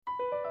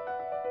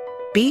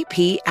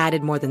BP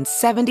added more than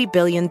 $70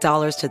 billion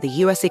to the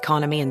U.S.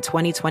 economy in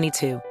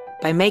 2022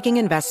 by making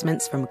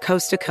investments from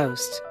coast to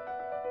coast.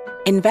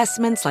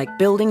 Investments like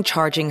building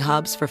charging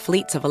hubs for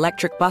fleets of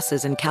electric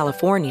buses in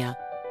California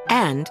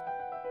and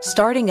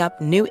starting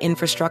up new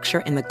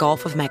infrastructure in the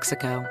Gulf of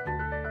Mexico.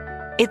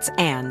 It's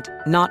and,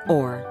 not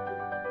or.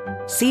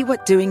 See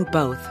what doing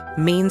both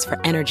means for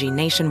energy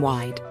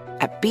nationwide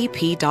at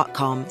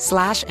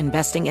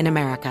bp.com/investing in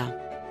America.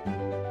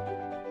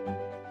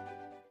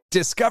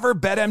 Discover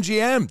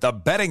BetMGM, the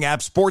betting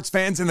app sports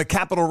fans in the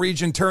capital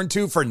region turn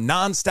to for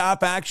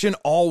nonstop action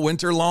all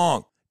winter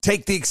long.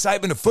 Take the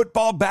excitement of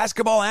football,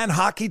 basketball, and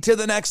hockey to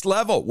the next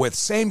level with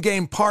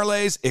same-game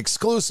parlays,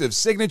 exclusive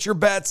signature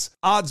bets,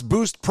 odds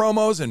boost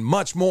promos, and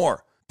much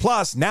more.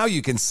 Plus, now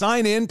you can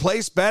sign in,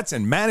 place bets,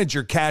 and manage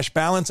your cash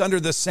balance under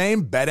the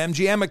same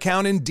BetMGM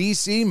account in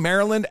D.C.,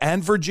 Maryland,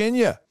 and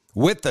Virginia.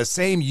 With the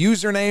same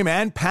username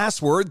and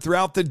password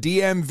throughout the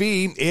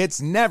DMV, it's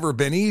never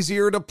been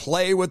easier to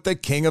play with the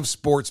king of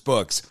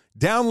sportsbooks.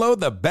 Download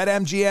the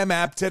BetMGM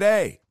app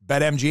today.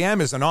 BetMGM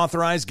is an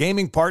authorized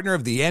gaming partner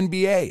of the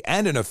NBA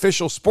and an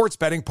official sports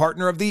betting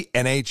partner of the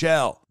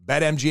NHL.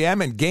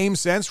 BetMGM and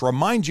GameSense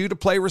remind you to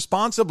play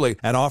responsibly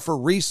and offer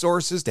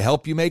resources to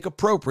help you make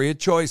appropriate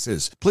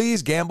choices.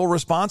 Please gamble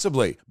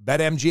responsibly.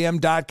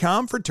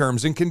 BetMGM.com for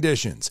terms and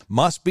conditions.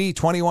 Must be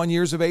 21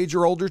 years of age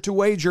or older to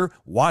wager.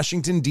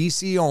 Washington,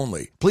 D.C.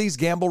 only. Please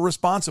gamble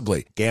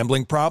responsibly.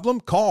 Gambling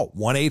problem? Call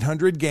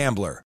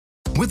 1-800-GAMBLER.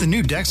 With the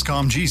new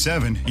Dexcom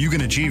G7, you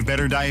can achieve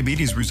better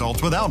diabetes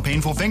results without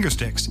painful finger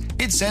sticks.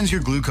 It sends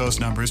your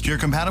glucose numbers to your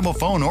compatible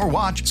phone or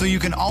watch so you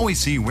can always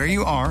see where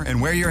you are and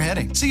where you're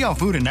heading. See how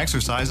food and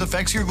exercise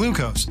affects your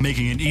glucose,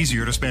 making it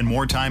easier to spend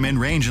more time in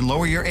range and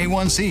lower your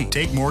A1C.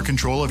 Take more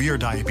control of your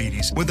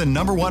diabetes with the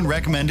 #1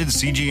 recommended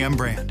CGM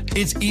brand.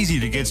 It's easy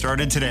to get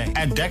started today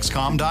at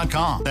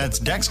Dexcom.com. That's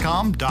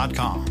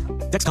Dexcom.com.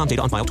 Dexcom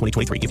data on file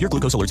 2023. If your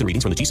glucose alerts and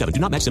readings from the G7 do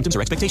not match symptoms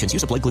or expectations,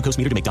 use a blood glucose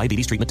meter to make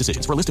diabetes treatment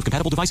decisions. For a list of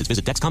compatible devices,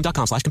 visit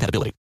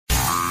Dexcom.com/compatibility.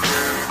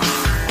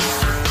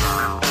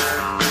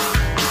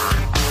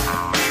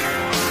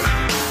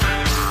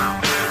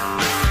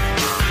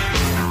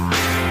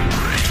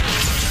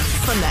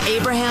 From the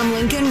Abraham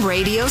Lincoln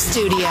Radio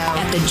Studio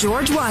at the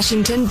George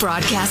Washington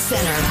Broadcast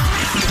Center,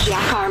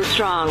 Jack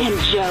Armstrong and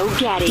Joe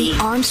Getty. The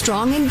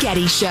Armstrong and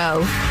Getty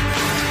Show.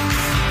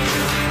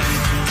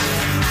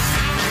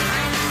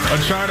 A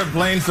charter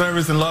plane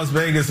service in Las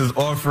Vegas is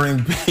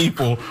offering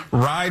people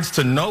rides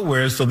to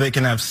nowhere so they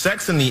can have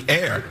sex in the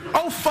air.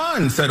 Oh,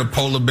 fun, said a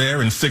polar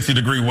bear in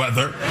 60-degree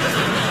weather. These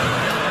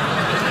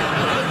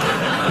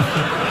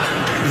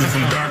are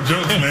some dark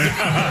jokes, man.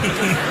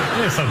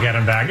 This will get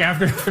him back.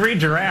 After 3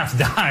 giraffes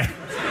died.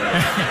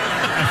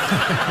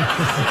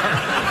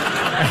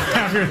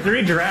 After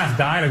 3 giraffes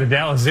died at the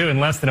Dallas Zoo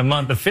in less than a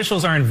month,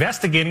 officials are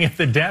investigating if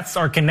the deaths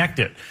are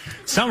connected.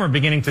 Some are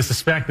beginning to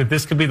suspect that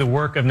this could be the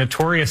work of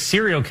notorious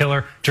serial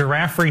killer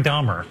Giraffrey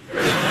Dahmer.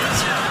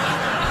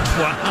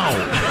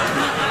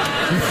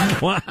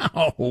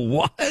 Wow.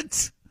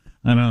 What?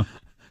 I know.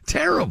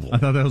 Terrible. I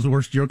thought that was the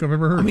worst joke I've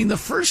ever heard. I mean, the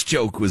first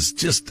joke was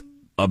just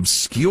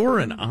obscure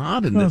and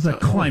odd. And that was a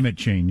climate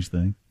change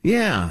thing.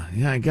 Yeah,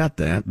 I got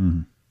that.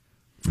 Mm-hmm.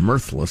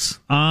 Mirthless.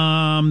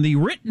 The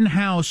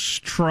Rittenhouse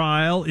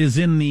trial is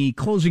in the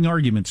closing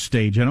argument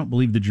stage. I don't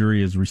believe the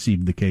jury has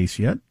received the case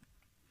yet.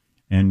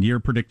 And you're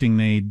predicting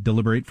they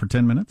deliberate for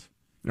 10 minutes?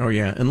 Oh,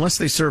 yeah. Unless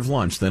they serve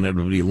lunch, then it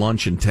would be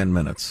lunch in 10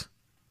 minutes.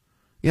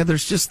 Yeah,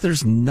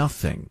 there's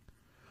nothing.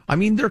 I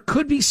mean, there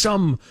could be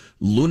some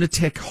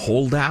lunatic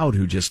holdout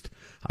who just,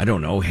 I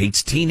don't know,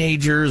 hates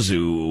teenagers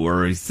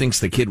or he thinks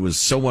the kid was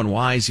so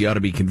unwise he ought to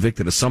be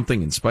convicted of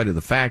something in spite of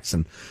the facts,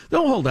 and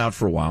they'll hold out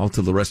for a while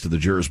till the rest of the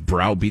jurors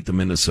browbeat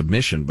them into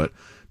submission. But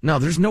no,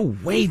 there's no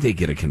way they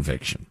get a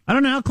conviction. I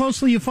don't know how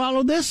closely you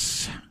followed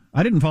this.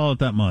 I didn't follow it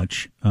that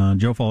much.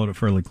 Joe followed it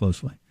fairly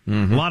closely.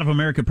 Mm-hmm. A lot of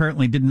America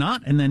apparently did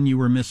not, and then you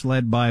were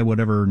misled by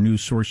whatever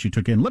news source you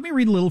took in. Let me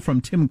read a little from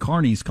Tim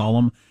Carney's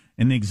column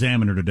in the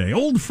Examiner today.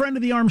 Old friend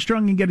of the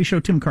Armstrong and Getty Show,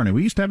 Tim Carney.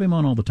 We used to have him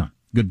on all the time.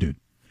 Good dude.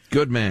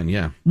 Good man,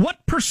 yeah.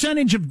 What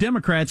percentage of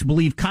Democrats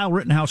believe Kyle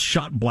Rittenhouse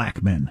shot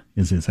black men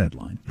is his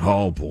headline.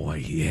 Oh,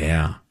 boy,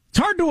 yeah. It's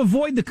hard to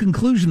avoid the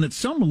conclusion that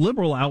some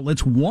liberal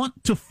outlets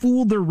want to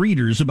fool their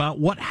readers about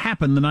what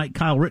happened the night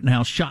Kyle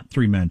Rittenhouse shot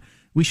 3 men.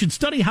 We should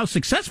study how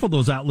successful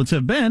those outlets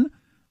have been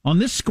on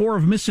this score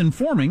of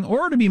misinforming,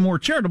 or to be more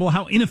charitable,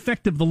 how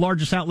ineffective the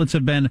largest outlets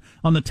have been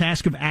on the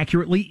task of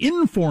accurately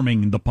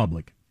informing the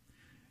public.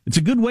 It's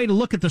a good way to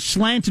look at the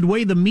slanted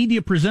way the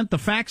media present the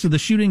facts of the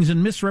shootings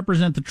and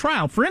misrepresent the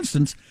trial. For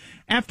instance,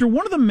 after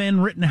one of the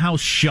men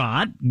Rittenhouse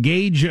shot,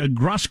 Gage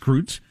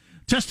Grosskreutz,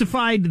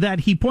 testified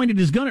that he pointed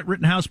his gun at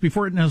Rittenhouse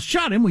before Rittenhouse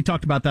shot him, we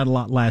talked about that a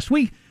lot last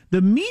week,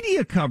 the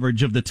media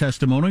coverage of the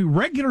testimony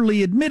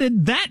regularly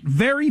admitted that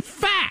very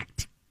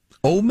fact.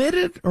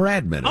 Omitted or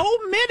admitted?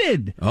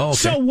 Omitted. Oh, okay.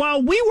 So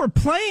while we were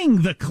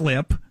playing the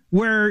clip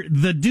where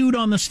the dude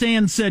on the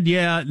stand said,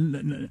 yeah,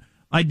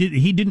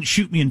 he didn't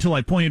shoot me until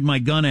I pointed my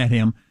gun at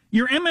him,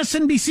 your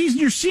MSNBCs and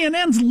your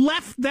CNNs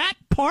left that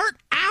part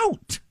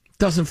out.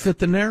 doesn't fit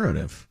the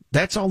narrative.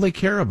 That's all they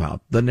care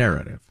about, the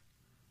narrative.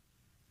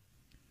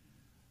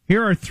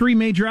 Here are three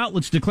major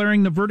outlets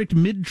declaring the verdict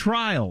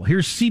mid-trial.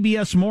 Here's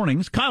CBS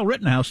Mornings. Kyle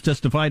Rittenhouse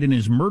testified in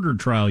his murder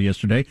trial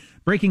yesterday,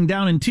 breaking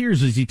down in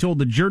tears as he told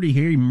the jury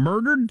he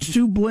murdered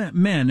two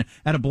men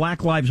at a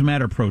Black Lives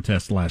Matter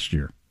protest last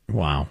year.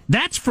 Wow.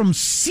 That's from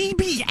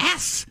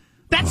CBS.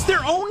 That's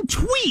their own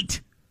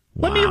tweet.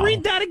 Let me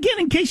read that again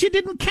in case you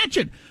didn't catch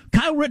it.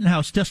 Kyle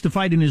Rittenhouse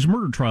testified in his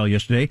murder trial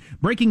yesterday,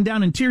 breaking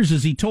down in tears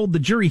as he told the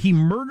jury he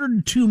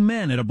murdered two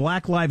men at a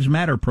Black Lives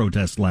Matter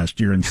protest last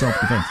year in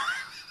self-defense.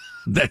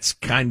 That's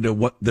kind of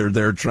what they're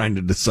there trying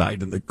to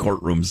decide in the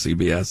courtroom,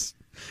 CBS,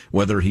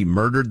 whether he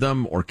murdered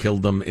them or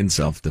killed them in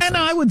self-defense. And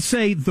I would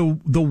say the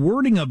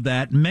wording of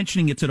that,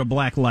 mentioning it's at a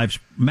Black Lives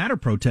Matter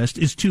protest,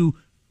 is to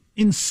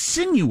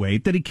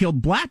insinuate that he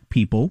killed black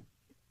people,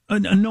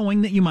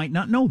 knowing that you might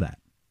not know that.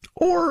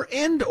 Well,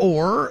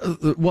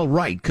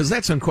 right, because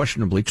that's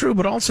unquestionably true,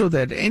 but also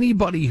that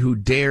anybody who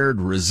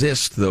dared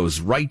resist those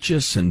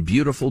righteous and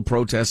beautiful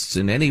protests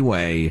in any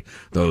way,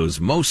 those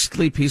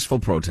mostly peaceful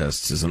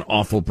protests, is an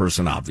awful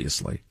person,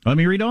 obviously. Let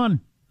me read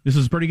on. This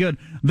is pretty good.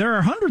 There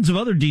are hundreds of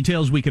other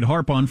details we could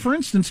harp on. For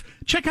instance,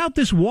 check out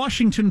this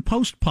Washington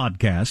Post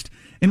podcast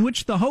in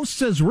which the host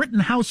says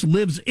Rittenhouse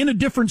lives in a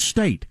different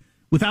state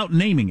without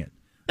naming it.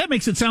 That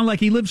makes it sound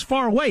like he lives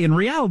far away. In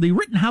reality,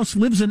 Rittenhouse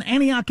lives in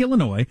Antioch,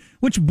 Illinois,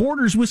 which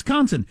borders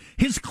Wisconsin.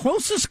 His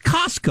closest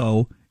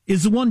Costco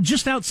is the one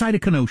just outside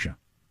of Kenosha.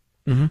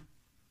 Mm-hmm.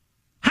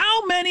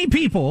 How many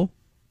people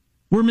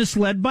were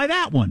misled by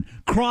that one?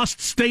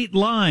 Crossed state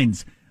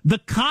lines. The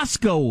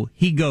Costco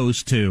he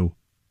goes to,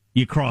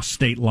 you cross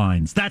state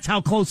lines. That's how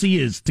close he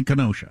is to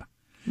Kenosha.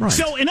 Right.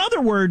 So, in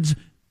other words,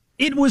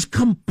 it was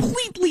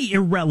completely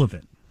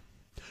irrelevant.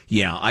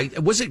 Yeah,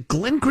 was it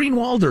Glenn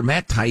Greenwald or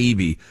Matt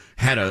Taibbi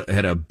had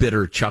a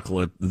bitter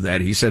chuckle at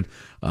that? He said,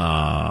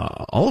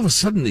 all of a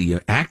sudden the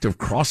act of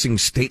crossing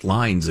state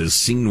lines is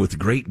seen with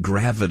great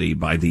gravity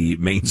by the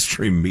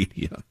mainstream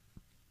media.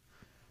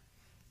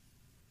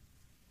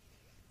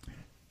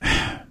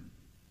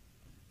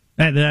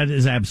 That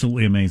is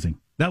absolutely amazing.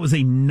 That was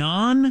a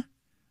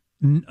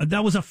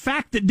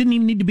fact that didn't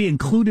even need to be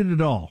included at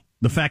all.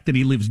 The fact that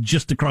he lives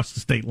just across the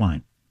state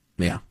line.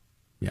 Yeah.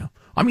 Yeah.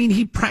 I mean,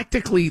 he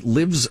practically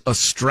lives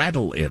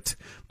astraddle it,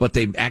 but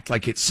they act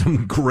like it's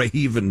some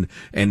grave and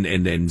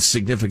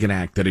significant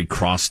act that he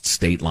crossed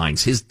state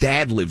lines. His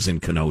dad lives in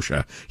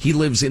Kenosha. He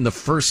lives in the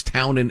first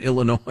town in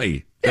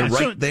Illinois.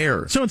 Yeah,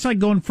 there. So it's like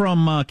going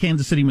from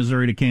Kansas City,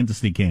 Missouri to Kansas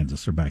City,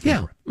 Kansas, or back.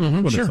 Yeah.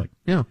 Mm-hmm, what sure. It's like.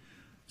 Yeah.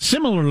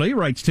 Similarly,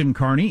 writes Tim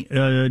Carney,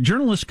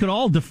 journalists could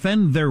all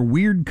defend their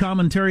weird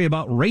commentary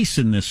about race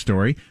in this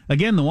story.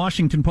 Again, the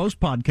Washington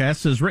Post podcast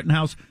says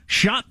Rittenhouse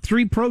shot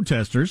 3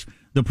 protesters.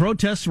 The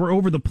protests were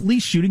over the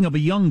police shooting of a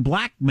young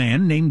black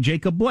man named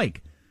Jacob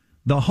Blake.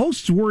 The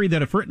hosts worry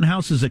that if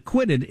Rittenhouse is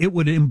acquitted, it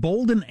would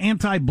embolden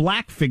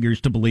anti-black figures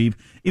to believe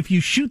if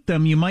you shoot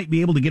them, you might be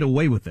able to get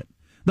away with it.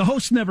 The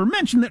hosts never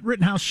mentioned that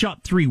Rittenhouse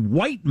shot 3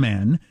 white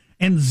men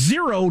and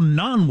 0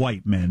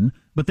 non-white men,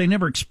 but they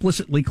never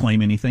explicitly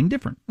claim anything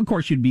different. Of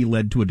course, you'd be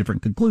led to a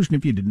different conclusion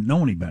if you didn't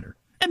know any better.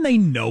 And they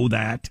know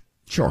that.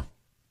 Sure.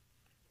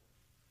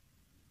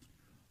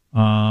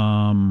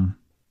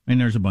 And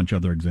there's a bunch of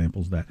other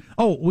examples of that.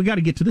 Oh, we got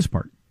to get to this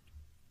part.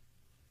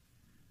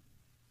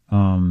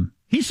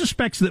 He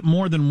suspects that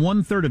more than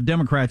 1/3 of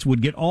Democrats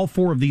would get all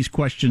 4 of these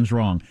questions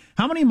wrong.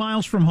 How many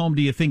miles from home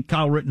do you think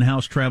Kyle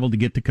Rittenhouse traveled to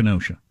get to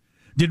Kenosha?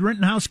 Did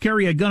Rittenhouse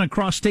carry a gun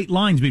across state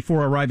lines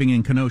before arriving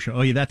in Kenosha?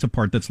 Oh, yeah, that's a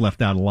part that's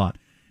left out a lot.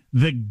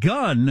 The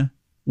gun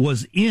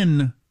was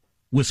in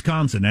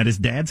Wisconsin at his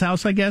dad's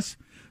house, I guess.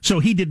 So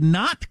he did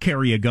not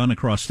carry a gun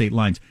across state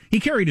lines. He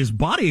carried his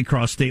body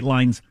across state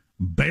lines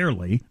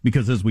barely,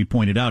 because as we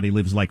pointed out, he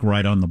lives like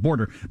right on the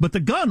border. But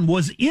the gun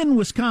was in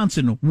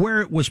Wisconsin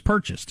where it was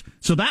purchased.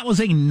 So that was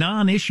a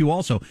non-issue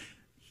also.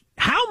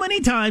 How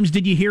many times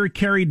did you hear he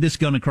carried this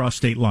gun across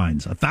state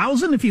lines?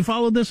 1,000 if you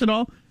followed this at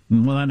all?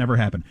 Well, that never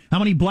happened. How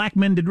many black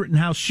men did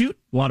Rittenhouse shoot?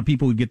 A lot of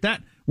people would get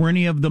that. Were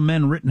any of the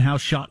men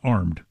Rittenhouse shot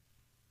armed?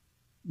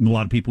 A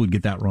lot of people would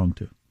get that wrong,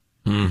 too.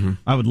 Mm-hmm.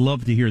 I would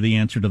love to hear the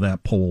answer to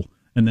that poll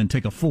and then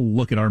take a full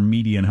look at our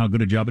media and how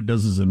good a job it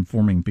does as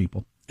informing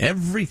people.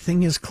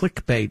 Everything is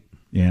clickbait.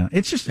 Yeah,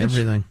 it's just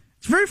everything.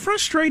 It's very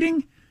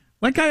frustrating.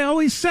 Like I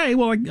always say,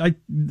 well, I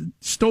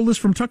stole this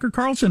from Tucker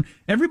Carlson.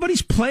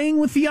 Everybody's playing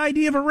with the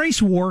idea of a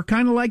race war,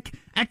 kind of like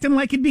acting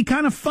like it'd be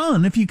kind of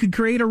fun if you could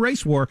create a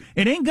race war.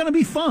 It ain't going to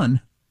be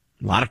fun.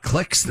 A lot of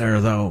clicks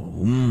there, though.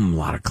 A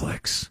lot of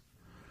clicks.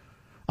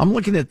 I'm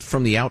looking at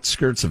from the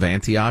outskirts of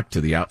Antioch to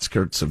the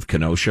outskirts of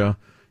Kenosha.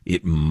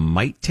 It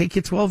might take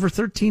you 12 or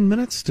 13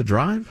 minutes to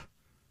drive.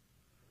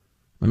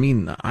 I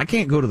mean, I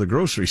can't go to the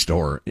grocery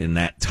store in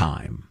that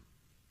time.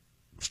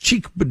 It's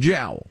cheek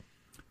bajowl.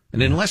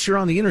 And unless you're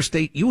on the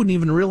interstate, you wouldn't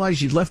even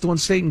realize you'd left one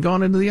state and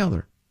gone into the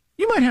other.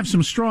 You might have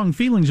some strong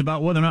feelings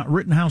about whether or not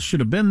Rittenhouse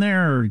should have been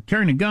there or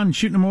carrying a gun,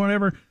 shooting him or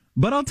whatever.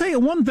 But I'll tell you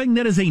one thing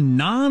that is a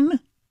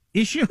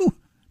non-issue,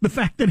 the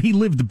fact that he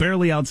lived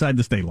barely outside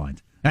the state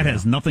lines. That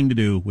has nothing to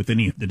do with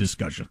any of the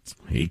discussions.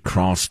 He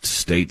crossed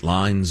state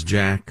lines,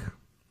 Jack.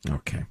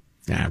 Okay.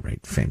 All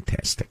right.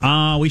 Fantastic.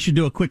 We should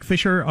do a quick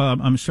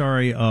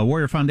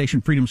Warrior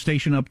Foundation Freedom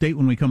Station update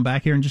when we come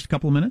back here in just a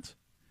couple of minutes.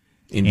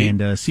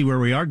 Indeed. And see where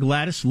we are.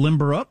 Gladys,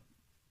 limber up.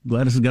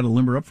 Gladys has got to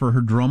limber up for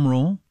her drum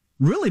roll.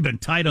 Really been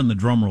tight on the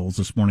drum rolls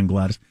this morning,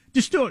 Gladys.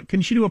 Just do it.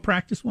 Can she do a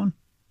practice one?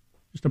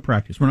 Just a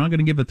practice. We're not going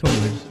to give a total.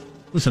 Just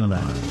listen to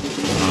that.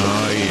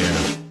 Oh,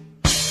 yeah.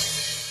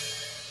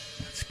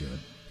 That's good.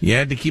 You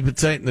had to keep it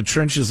tight in the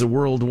trenches of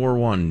World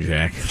War I,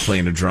 Jack,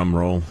 playing a drum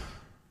roll.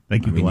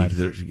 Thank you, Gladys.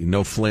 There's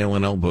no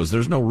flailing elbows.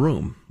 There's no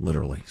room,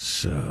 literally.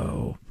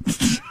 So...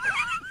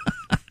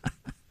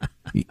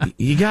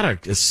 You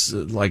got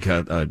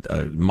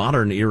a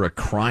modern era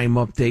crime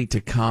update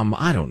to come.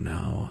 I don't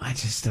know. I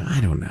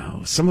don't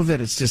know. Some of it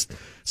is just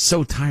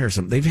so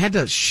tiresome. They've had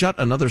to shut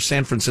another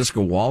San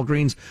Francisco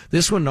Walgreens.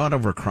 This one not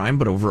over crime,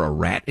 but over a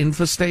rat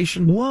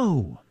infestation.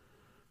 Whoa.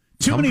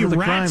 Too many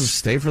rats. Crime,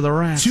 stay for the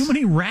rats. Too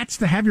many rats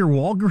to have your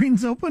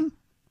Walgreens open?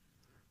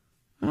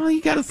 Well,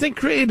 you got to think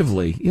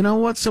creatively. You know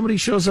what? Somebody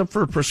shows up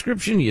for a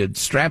prescription, you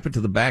strap it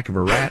to the back of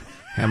a rat,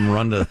 have them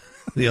run to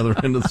the other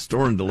end of the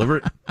store and deliver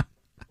it.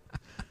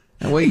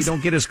 That way you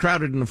don't get as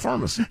crowded in the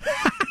pharmacy.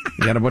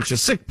 You got a bunch of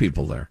sick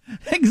people there.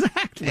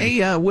 Exactly.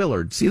 Hey,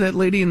 Willard, see that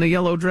lady in the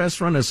yellow dress?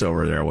 Run us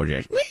over there, would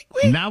you?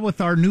 Now with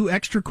our new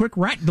extra quick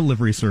rat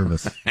delivery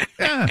service.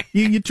 Yeah,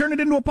 you turn it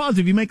into a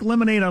positive. You make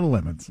lemonade out of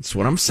lemons. That's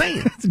what I'm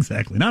saying. That's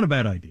exactly. Not a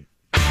bad idea.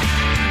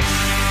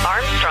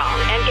 Armstrong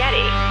and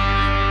Getty.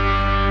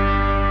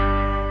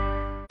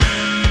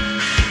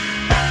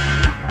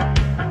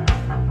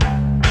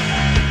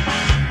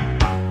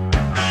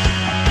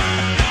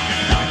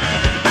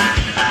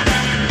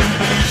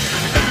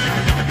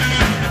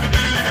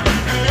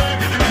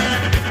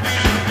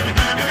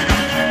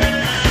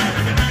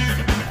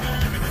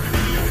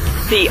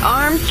 The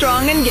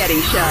Armstrong and Getty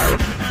Show.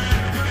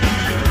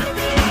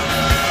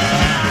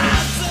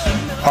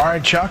 All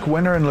right, Chuck,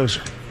 winner and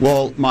loser.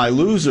 Well, my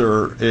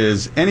loser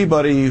is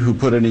anybody who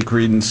put any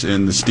credence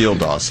in the Steele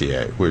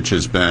dossier, which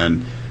has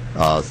been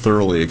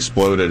thoroughly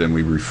exploded, and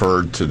we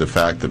referred to the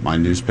fact that my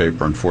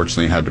newspaper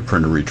unfortunately had to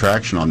print a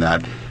retraction on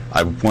that.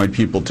 I would point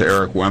people to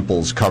Eric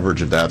Wempel's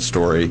coverage of that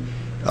story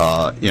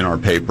in our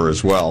paper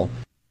as well.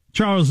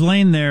 Charles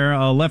Lane there,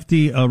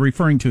 lefty,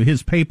 referring to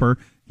his paper.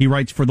 He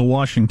writes for the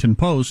Washington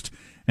Post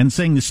and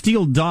saying the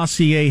Steele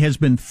dossier has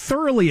been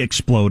thoroughly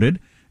exploded,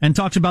 and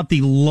talks about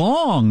the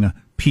long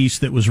piece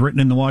that was written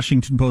in the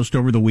Washington Post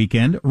over the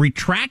weekend,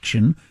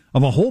 retraction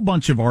of a whole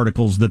bunch of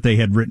articles that they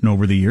had written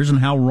over the years and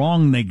how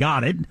wrong they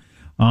got it.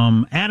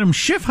 Adam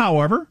Schiff,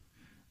 however,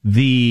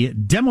 the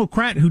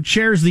Democrat who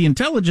chairs the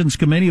Intelligence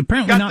Committee,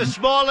 apparently got the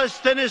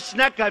smallest, thinnest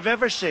neck I've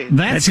ever seen.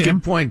 That's a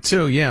good point,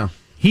 too, yeah.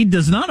 He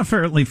does not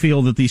apparently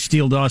feel that the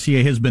Steele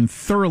dossier has been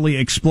thoroughly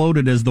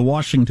exploded, as the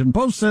Washington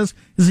Post says,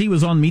 as he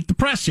was on Meet the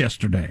Press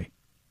yesterday.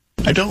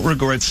 I don't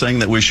regret saying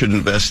that we should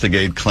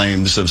investigate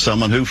claims of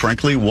someone who,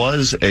 frankly,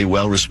 was a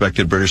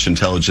well-respected British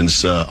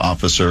intelligence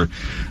officer.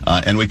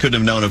 And we could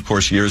have known, of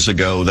course, years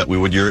ago that we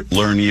would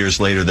learn years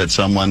later that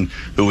someone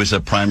who was a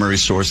primary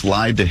source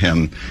lied to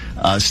him.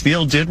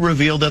 Steele did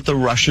reveal that the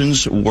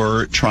Russians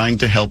were trying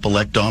to help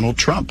elect Donald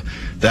Trump.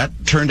 That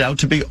turned out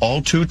to be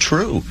all too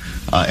true.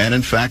 And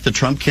in fact, the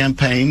Trump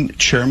campaign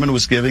chairman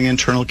was giving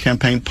internal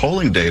campaign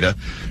polling data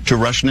to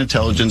Russian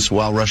intelligence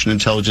while Russian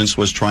intelligence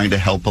was trying to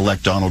help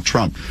elect Donald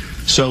Trump.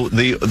 So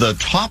the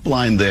top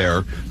line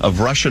there of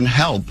Russian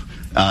help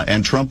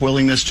and Trump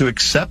willingness to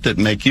accept it,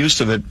 make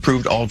use of it,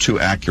 proved all too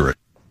accurate.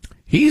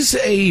 He's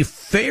a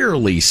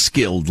fairly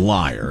skilled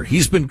liar.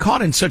 He's been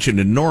caught in such an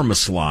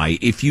enormous lie.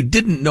 If you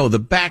didn't know the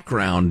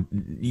background,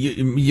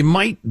 you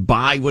might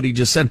buy what he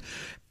just said.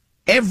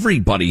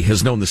 Everybody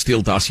has known the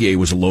Steele dossier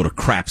was a load of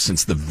crap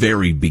since the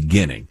very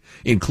beginning,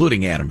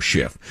 including Adam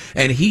Schiff.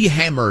 And he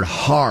hammered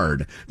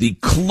hard the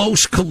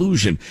close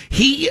collusion.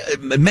 He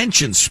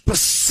mentioned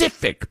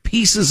specific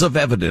pieces of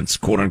evidence,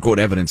 quote-unquote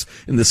evidence,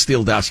 in the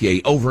Steele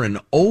dossier over and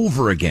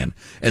over again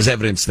as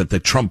evidence that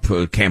the Trump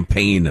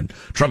campaign and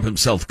Trump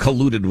himself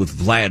colluded with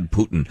Vlad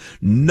Putin,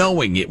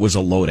 knowing it was a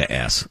load of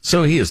ass.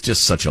 So he is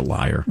just such a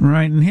liar.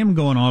 Right, and him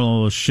going on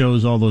all those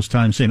shows all those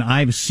times saying,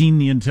 I've seen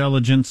the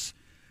intelligence,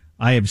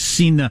 I have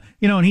seen the,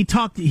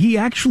 and he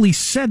actually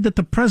said that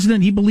the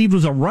president he believed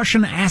was a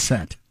Russian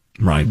asset.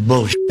 Right.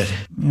 Bullshit.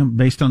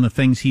 Based on the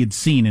things he had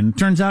seen. And it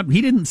turns out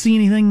he didn't see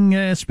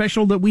anything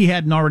special that we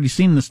hadn't already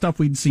seen. The stuff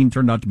we'd seen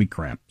turned out to be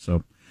crap.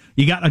 So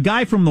you got a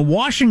guy from the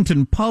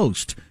Washington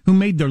Post who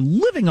made their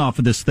living off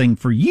of this thing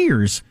for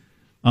years,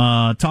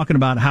 talking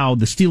about how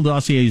the Steele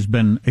dossier has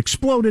been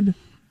exploded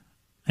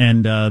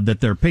and that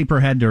their paper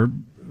had to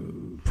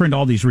print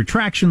all these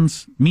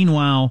retractions.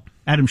 Meanwhile,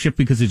 Adam Schiff,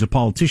 because he's a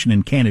politician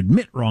and can't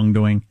admit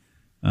wrongdoing,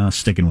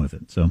 sticking with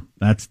it. So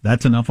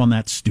that's enough on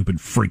that stupid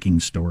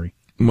freaking story.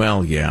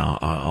 Well, yeah,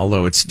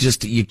 although it's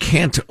just, you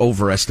can't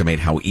overestimate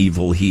how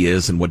evil he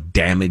is and what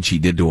damage he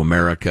did to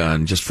America,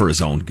 and just for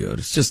his own good.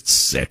 It's just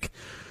sick.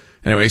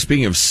 Anyway,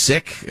 speaking of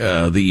sick, one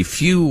of the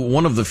few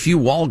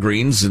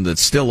Walgreens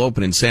that's still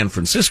open in San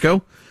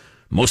Francisco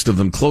most of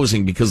them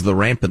closing because of the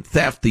rampant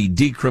theft, the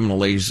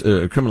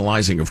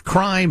decriminalizing of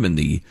crime, and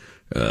the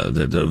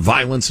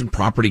violence and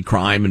property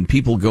crime, and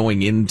people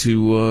going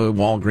into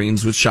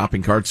Walgreens with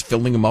shopping carts,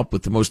 filling them up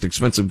with the most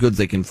expensive goods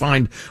they can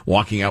find,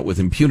 walking out with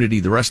impunity.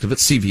 The rest of it,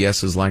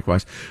 CVS is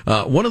likewise.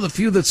 One of the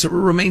few that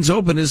remains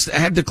open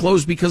had to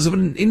close because of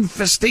an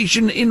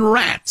infestation in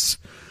rats.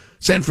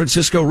 San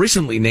Francisco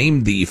recently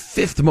named the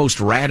 5th most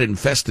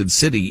rat-infested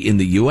city in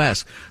the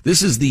U.S.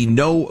 This is the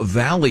No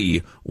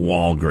Valley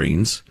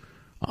Walgreens.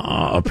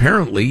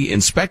 Apparently,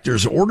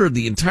 inspectors ordered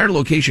the entire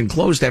location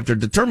closed after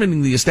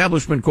determining the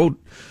establishment, quote,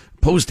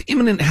 posed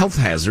imminent health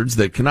hazards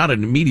that cannot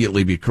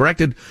immediately be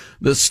corrected.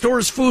 The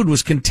store's food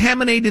was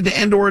contaminated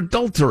and or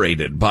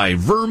adulterated by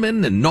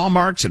vermin and gnaw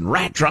marks and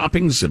rat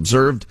droppings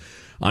observed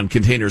on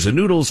containers of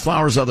noodles,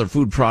 flours, other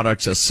food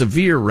products. A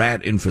severe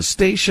rat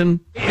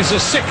infestation is a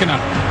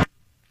sickener.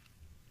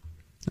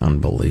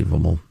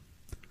 Unbelievable.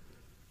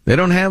 They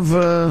don't have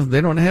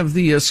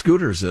the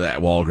scooters at that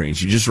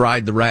Walgreens. You just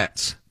ride the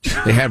rats.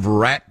 They have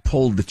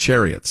rat-pulled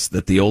chariots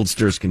that the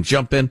oldsters can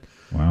jump in.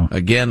 Wow.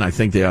 Again, I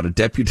think they ought to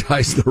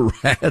deputize the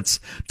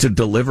rats to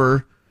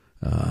deliver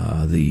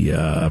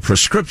the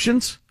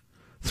prescriptions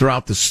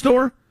throughout the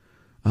store.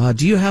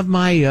 Do you have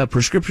my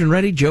prescription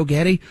ready, Joe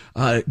Getty?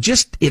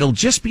 It'll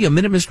just be a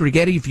minute, Mr.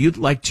 Getty. If you'd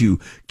like to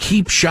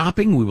keep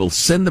shopping, we will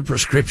send the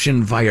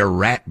prescription via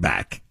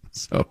Ratback.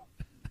 So,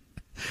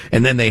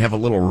 and then they have a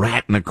little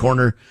rat in the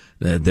corner.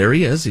 There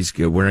he is. He's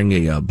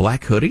wearing a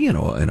black hoodie and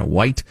a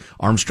white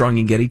Armstrong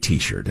and Getty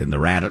T-shirt. And the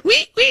rat,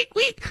 week, week,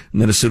 week.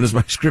 And then as soon as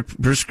my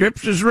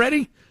prescription is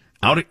ready,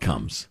 out it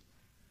comes.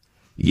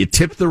 You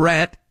tip the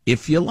rat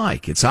if you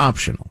like. It's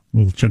optional. A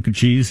little chunk of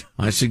cheese.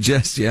 I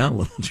suggest, a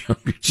little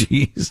chunk of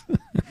cheese.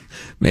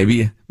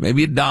 maybe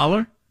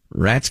 $1.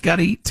 Rats got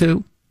to eat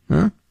too,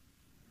 huh?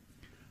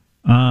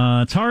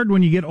 It's hard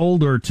when you get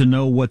older to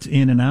know what's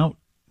in and out,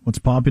 what's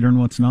popular and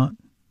what's not.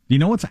 Do you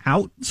know what's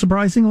out,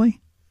 surprisingly?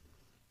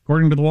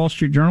 According to the Wall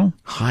Street Journal?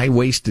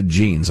 High-waisted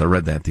jeans. I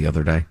read that the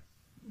other day.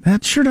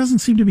 That sure doesn't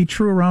seem to be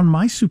true around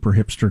my super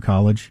hipster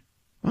college.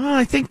 Well,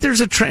 I think there's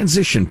a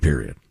transition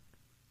period.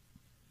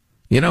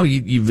 You know,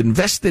 you've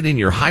invested in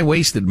your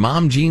high-waisted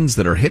mom jeans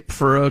that are hip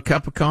for a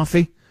cup of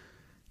coffee.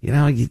 You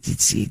know, you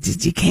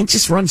can't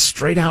just run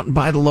straight out and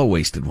buy the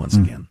low-waisted ones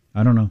again.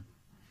 I don't know.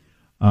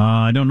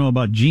 I don't know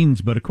about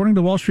jeans, but according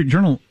to the Wall Street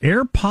Journal,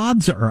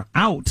 AirPods are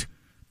out.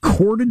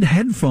 Corded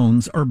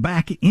headphones are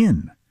back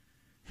in.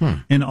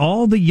 And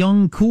all the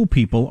young, cool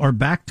people are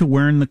back to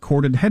wearing the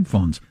corded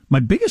headphones. My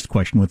biggest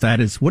question with that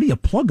is, what do you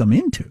plug them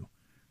into?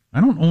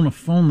 I don't own a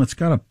phone that's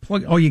got a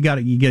plug. Oh, you got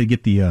to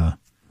get the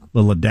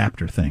little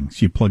adapter thing.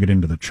 So you plug it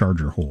into the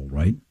charger hole,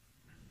 right?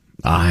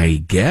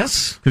 I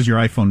guess. Because your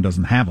iPhone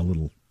doesn't have a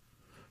little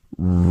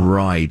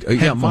right.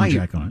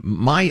 Jack on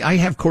it. I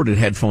have corded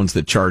headphones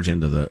that charge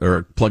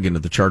or plug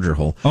into the charger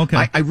hole.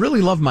 Okay. I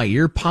really love my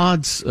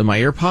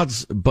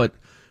AirPods, but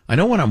I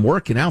know when I'm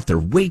working out, they're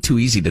way too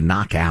easy to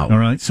knock out. All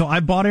right. So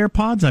I bought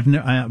AirPods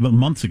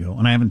months ago,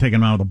 and I haven't taken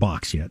them out of the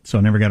box yet. So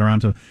I never got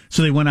around to.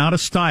 So they went out of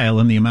style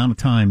in the amount of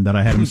time that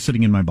I had them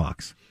sitting in my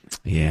box.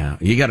 Yeah,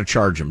 you got to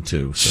charge them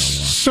too.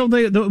 So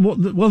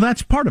well,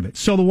 that's part of it.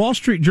 So the Wall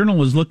Street Journal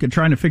was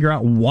trying to figure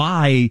out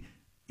why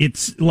it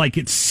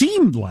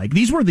seemed like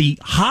these were the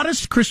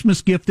hottest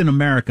Christmas gift in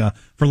America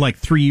for like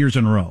 3 years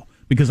in a row.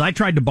 Because I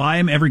tried to buy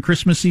them every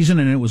Christmas season,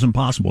 and it was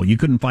impossible. You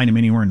couldn't find them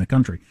anywhere in the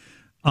country.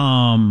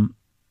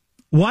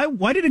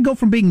 Why did it go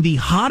from being the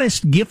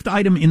hottest gift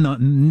item in the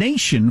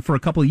nation for a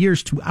couple of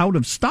years to out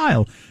of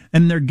style?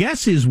 And their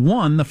guess is,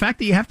 one, the fact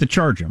that you have to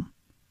charge them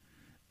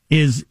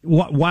is,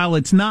 while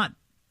it's not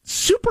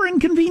super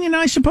inconvenient,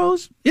 I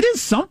suppose, it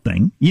is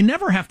something. You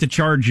never have to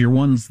charge your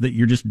ones that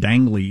you're just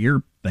dangly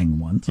ear thing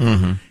ones.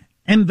 Mm-hmm.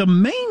 And the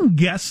main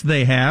guess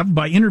they have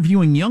by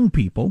interviewing young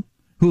people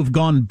who have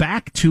gone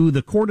back to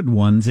the corded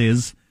ones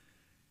is,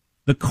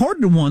 the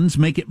corded ones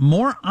make it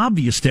more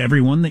obvious to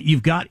everyone that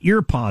you've got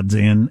ear pods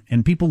in,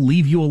 and people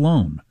leave you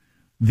alone.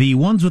 The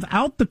ones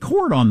without the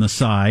cord on the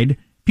side,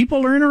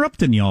 people are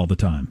interrupting you all the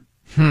time.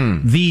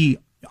 The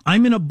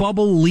I'm in a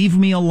bubble, leave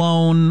me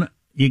alone.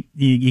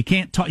 You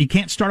can't talk. You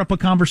can't start up a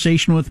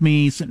conversation with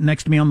me sitting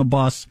next to me on the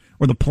bus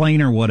or the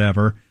plane or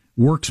whatever.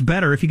 Works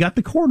better if you got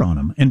the cord on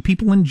them, and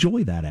people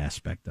enjoy that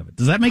aspect of it.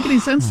 Does that make any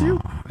sense to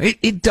you?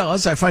 It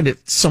does. I find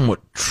it somewhat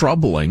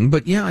troubling,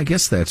 but yeah, I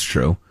guess that's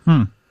true.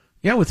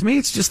 Yeah, with me,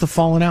 it's just the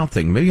falling out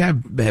thing. Maybe I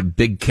have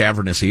big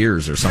cavernous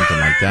ears or something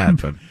like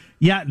that. But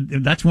yeah,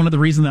 that's one of the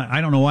reasons that I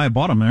don't know why I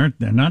bought them.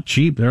 They're not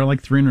cheap. They're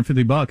like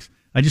 $350.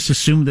 I just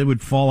assumed they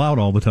would fall out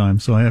all the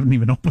time, so I haven't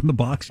even opened the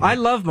box yet. I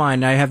love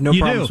mine. I have no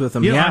problems with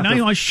them. Yeah, I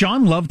know.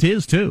 Sean loved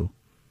his too.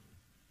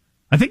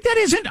 I think that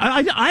isn't.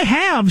 I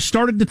have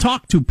started to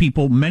talk to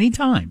people many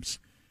times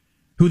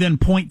who then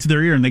point to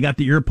their ear and they got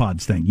the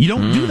earpods thing. You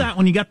don't do that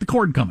when you got the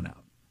cord coming out.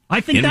 I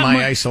think in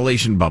my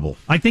isolation bubble.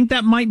 I think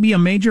that might be a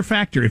major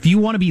factor. If you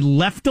want to be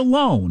left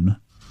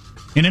alone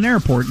in an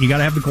airport, you got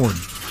to have the cord.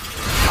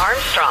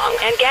 Armstrong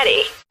and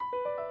Getty.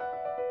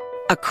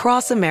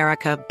 Across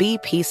America,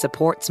 BP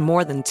supports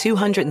more than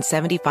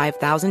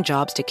 275,000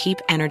 jobs to keep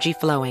energy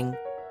flowing.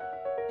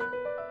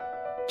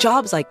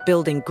 Jobs like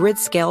building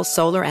grid-scale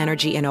solar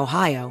energy in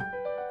Ohio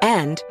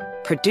and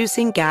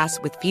producing gas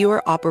with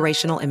fewer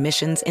operational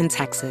emissions in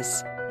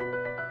Texas.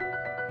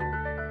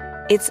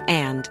 It's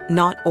and,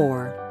 not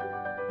or.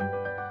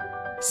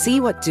 See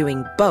what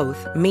doing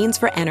both means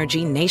for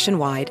energy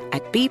nationwide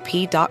at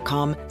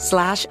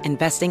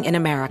bp.com/investing in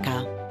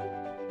America.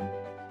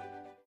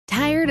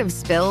 Tired of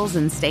spills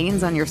and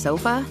stains on your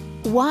sofa?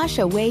 Wash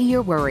away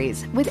your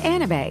worries with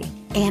Anabay.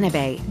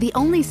 Anabay, the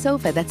only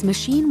sofa that's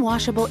machine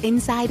washable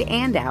inside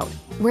and out,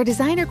 where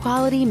designer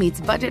quality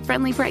meets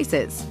budget-friendly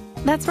prices.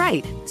 That's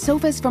right,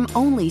 sofas from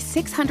only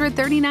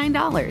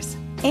 $639.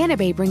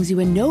 Anabay brings you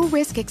a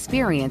no-risk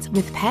experience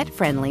with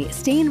pet-friendly,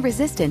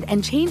 stain-resistant,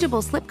 and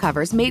changeable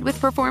slipcovers made with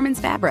performance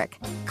fabric,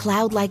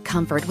 cloud-like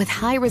comfort with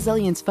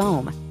high-resilience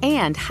foam,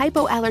 and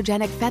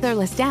hypoallergenic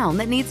featherless down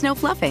that needs no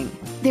fluffing.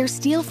 Their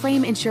steel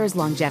frame ensures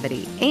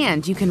longevity,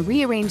 and you can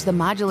rearrange the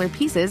modular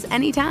pieces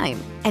anytime.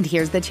 And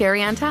here's the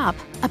cherry on top,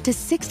 up to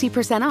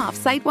 60% off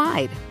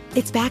site-wide.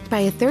 It's backed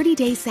by a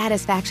 30-day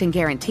satisfaction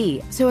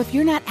guarantee, so if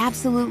you're not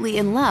absolutely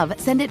in love,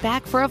 send it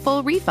back for a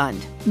full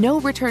refund. No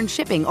return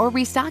shipping or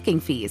restocking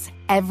fees.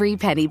 Every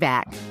penny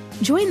back.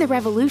 Join the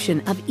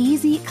revolution of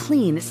easy,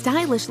 clean,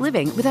 stylish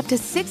living with up to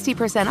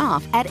 60%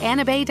 off at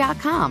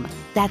anabay.com.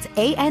 That's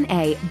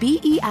ANABEI.com.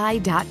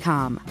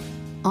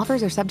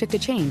 Offers are subject to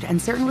change and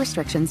certain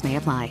restrictions may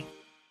apply.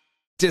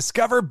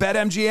 Discover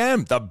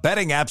BetMGM, the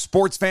betting app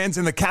sports fans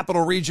in the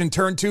capital region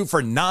turn to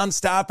for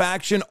nonstop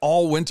action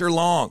all winter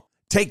long.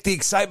 Take the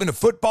excitement of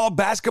football,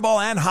 basketball,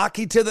 and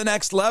hockey to the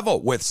next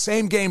level with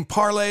same-game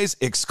parlays,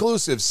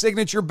 exclusive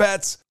signature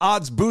bets,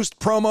 odds boost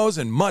promos,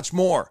 and much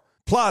more.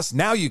 Plus,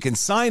 now you can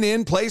sign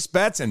in, place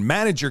bets, and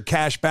manage your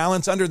cash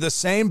balance under the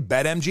same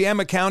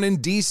BetMGM account in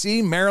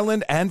D.C.,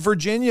 Maryland, and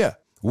Virginia.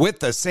 With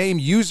the same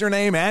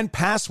username and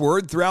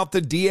password throughout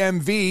the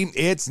DMV,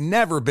 it's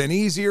never been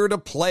easier to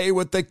play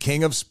with the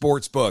king of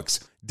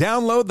sportsbooks.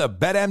 Download the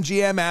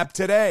BetMGM app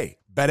today.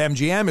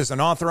 BetMGM is an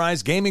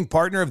authorized gaming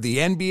partner of the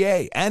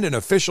NBA and an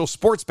official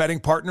sports betting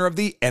partner of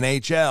the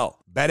NHL.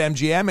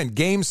 BetMGM and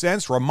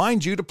GameSense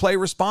remind you to play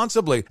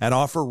responsibly and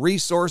offer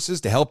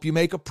resources to help you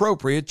make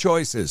appropriate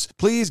choices.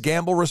 Please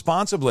gamble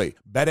responsibly.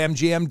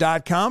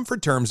 BetMGM.com for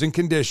terms and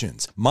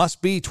conditions.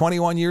 Must be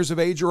 21 years of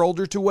age or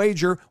older to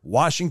wager.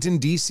 Washington,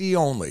 D.C.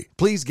 only.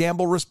 Please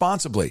gamble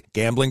responsibly.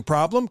 Gambling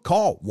problem?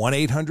 Call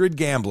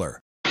 1-800-GAMBLER.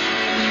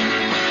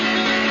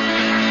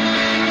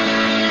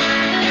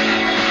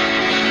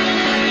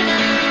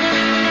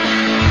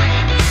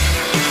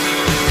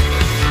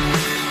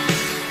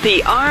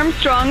 The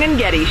Armstrong and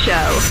Getty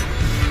Show.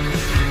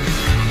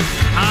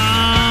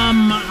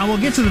 I will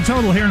get to the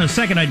total here in a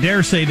second. I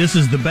dare say this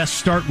is the best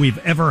start we've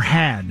ever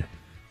had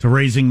to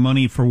raising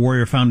money for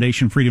Warrior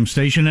Foundation Freedom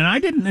Station.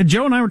 And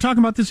Joe and I were talking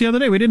about this the other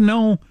day. We didn't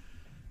know,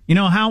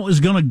 how it was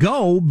going to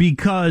go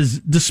because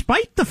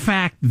despite the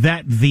fact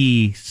that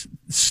the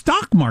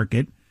stock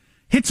market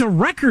hits a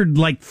record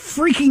like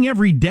freaking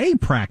every day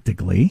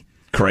practically.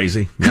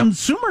 Crazy. Yep.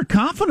 Consumer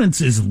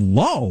confidence is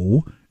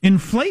low.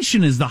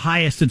 Inflation is the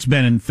highest it's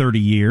been in 30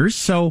 years.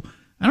 So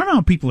I don't know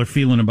how people are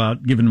feeling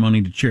about giving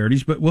money to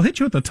charities, but we'll hit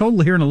you with the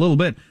total here in a little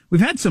bit. We've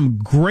had some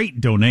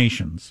great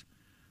donations.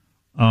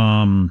 Do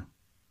I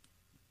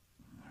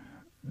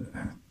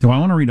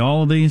want to read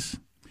all of these?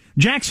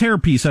 Jack's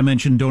hairpiece, I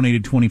mentioned,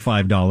 donated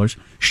 $25.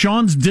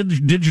 Sean's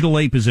digital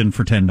ape is in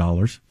for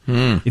 $10.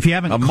 If you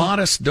haven't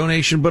modest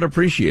donation, but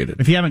appreciated.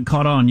 If you haven't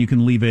caught on, you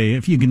can leave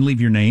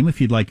your name if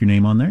you'd like your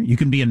name on there. You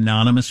can be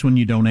anonymous when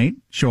you donate.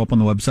 Show up on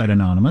the website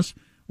anonymous.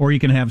 Or you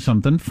can have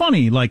something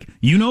funny, like,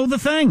 the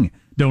thing,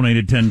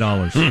 donated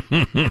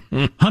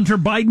 $10. Hunter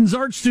Biden's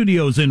Art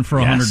Studio's in for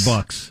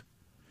 $100.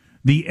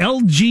 The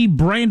LG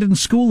Brandon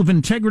School of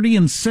Integrity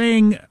and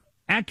Saying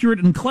Accurate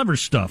and Clever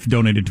Stuff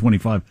donated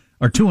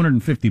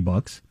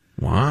 $250.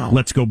 Wow.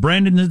 Let's Go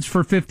Brandon is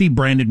for $50.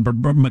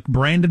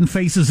 McBrandon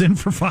Faces in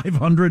for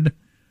 $500.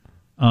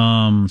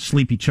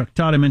 Sleepy Chuck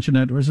Todd, I mentioned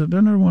that. Was there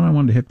another one I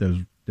wanted to hit? Those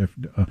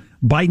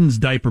Biden's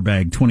diaper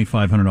bag,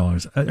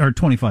 $2,500 or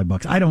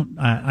 $25. I don't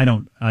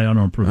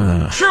approve of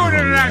that. Sure,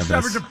 international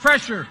leverage of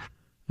pressure.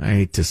 I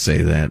hate to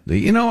say that.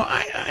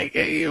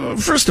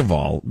 First of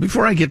all,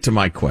 before I get to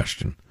my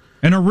question,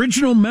 an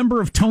original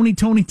member of Tony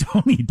donated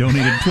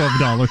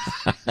 $12.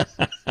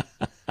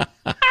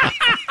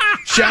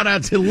 Shout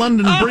out to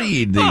London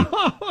Breed,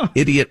 the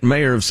idiot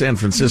mayor of San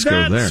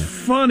Francisco. That's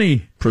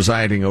funny.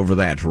 Presiding over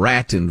that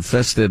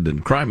rat-infested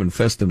and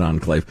crime-infested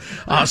enclave.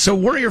 So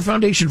Warrior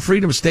Foundation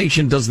Freedom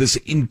Station does this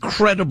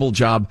incredible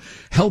job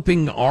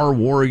helping our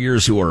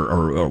warriors who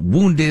are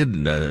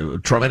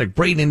wounded, traumatic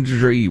brain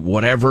injury,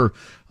 whatever,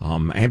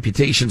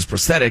 amputations,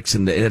 prosthetics,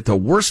 and at the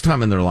worst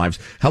time in their lives,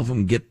 help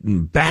them get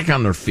back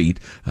on their feet,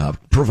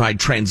 provide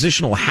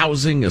transitional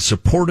housing, a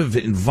supportive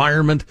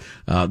environment,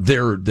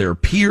 their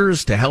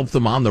peers to help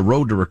them on the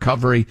road to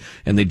recovery,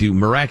 and they do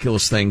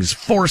miraculous things.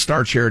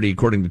 4-star charity,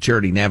 according to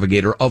Charity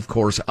Navigator. reminder, of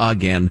course,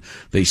 again,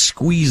 they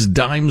squeeze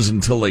dimes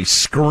until they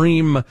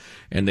scream,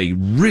 and they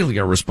really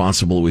are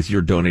responsible with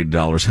your donated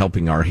dollars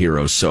helping our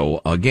heroes.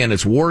 So, again,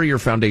 it's Warrior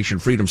Foundation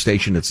Freedom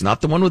Station. It's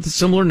not the one with a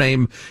similar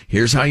name.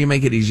 Here's how you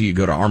make it easy. You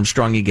go to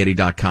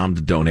ArmstrongandGetty.com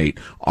to donate.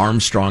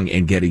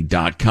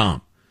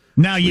 ArmstrongandGetty.com.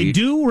 Now, you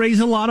do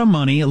raise a lot of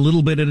money a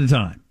little bit at a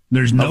time.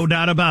 There's no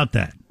doubt about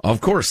that.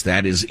 Of course,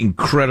 that is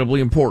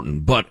incredibly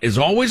important. But as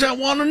always, I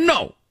want to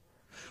know,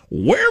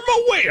 where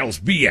my whales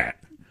be at?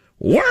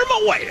 Where are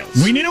my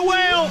whales? We need a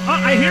whale.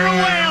 I hear a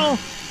whale.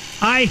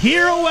 I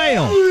hear a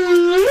whale.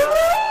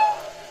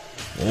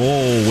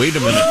 Oh, wait a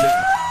minute.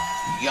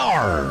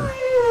 Yar.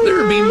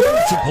 There be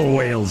multiple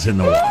whales in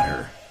the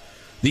water.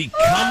 The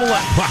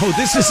Kamala. Wow,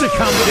 this is a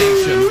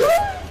combination.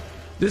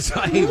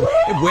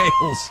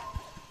 Whales.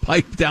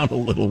 Pipe down a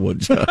little,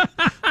 would you?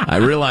 I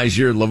realize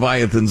you're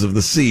Leviathans of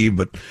the sea,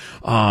 but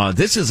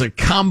this is a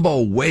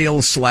combo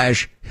whale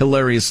 /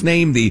 hilarious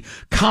name. The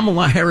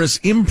Kamala Harris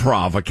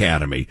Improv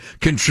Academy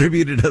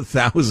contributed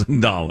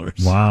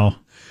 $1,000.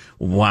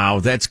 Wow,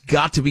 that's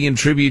got to be in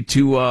tribute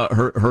to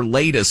her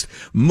latest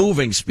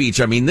moving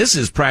speech. I mean, this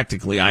is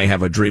practically I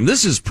Have a Dream.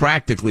 This is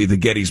practically the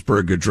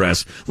Gettysburg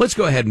Address. Let's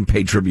go ahead and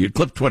pay tribute.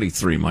 Clip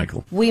 23,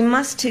 Michael. We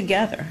must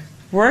together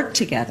work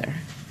together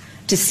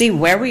to see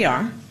where we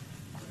are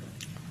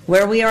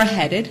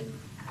headed,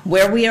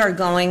 where we are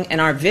going, and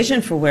our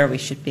vision for where we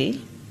should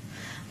be,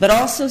 but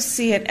also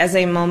see it as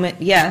a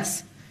moment,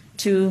 yes,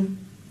 to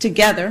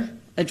together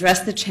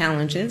address the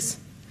challenges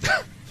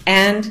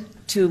and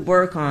to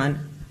work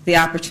on the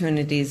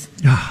opportunities.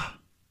 Wow.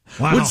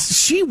 Was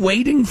she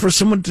waiting for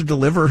someone to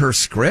deliver her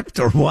script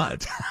or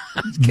what?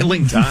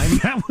 Killing time?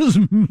 That was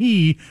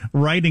me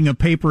writing a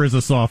paper as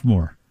a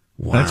sophomore.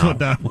 Wow. That's what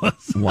that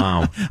was.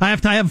 Wow. I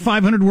have to have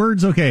 500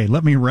 words? Okay,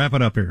 let me wrap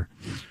it up here.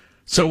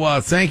 So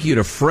thank you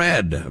to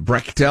Fred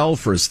Brechtel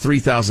for his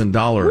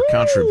 $3,000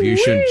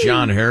 contribution.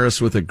 John Harris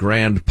with a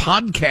grand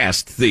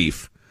podcast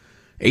thief.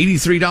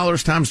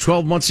 $83 times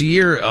 12 months a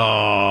year,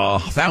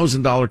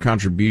 $1,000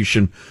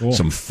 contribution. Cool.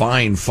 Some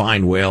fine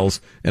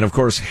whales. And, of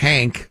course,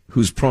 Hank,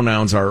 whose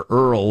pronouns are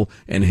Earl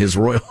and his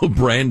royal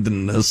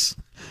Brandonness,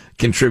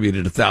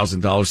 contributed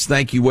 $1,000.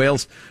 Thank you,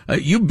 whales.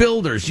 You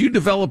builders, you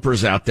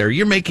developers out there,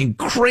 you're making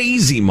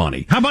crazy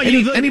money. How about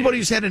anybody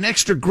who's had an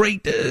extra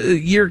great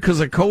year because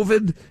of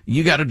COVID?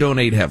 You got to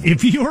donate heavily.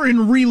 If you're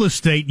in real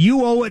estate,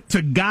 you owe it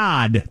to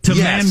God, to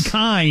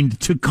mankind,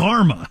 to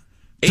karma.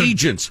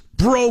 Agents,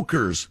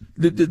 brokers,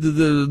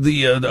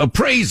 the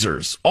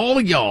appraisers, all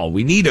of y'all.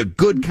 We need a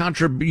good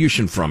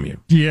contribution from you.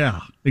 Yeah,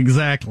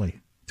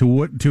 exactly.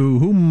 To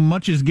whom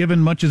much is given,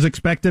 much is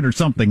expected, or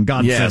something.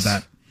 God said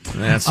that.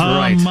 That's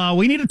right.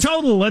 We need a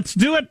total. Let's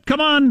do it.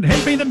 Come on.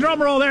 Hit me the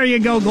drum roll. There you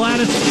go,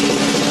 Gladys.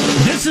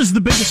 This is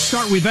the biggest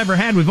start we've ever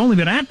had. We've only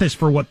been at this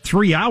for,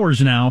 3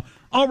 hours now.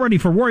 Already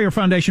for Warrior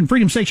Foundation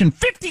Freedom Station,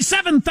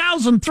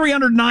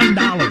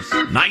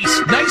 $57,309.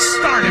 Nice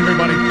start,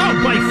 everybody.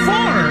 Oh, by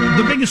far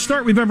the biggest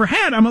start we've ever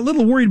had. I'm a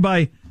little worried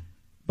by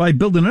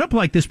building it up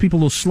like this, people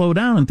will slow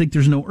down and think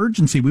there's no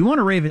urgency. We want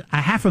to raise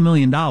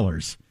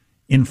 $500,000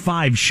 in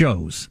 5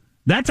 shows.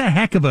 That's a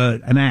heck of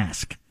an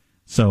ask.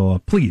 So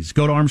please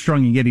go to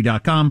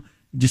ArmstrongandGetty.com.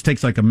 It just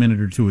takes like a minute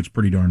or two. It's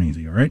pretty darn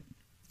easy. All right.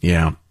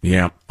 Yeah.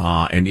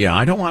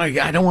 I don't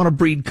want to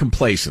breed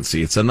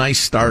complacency. It's a nice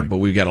start, but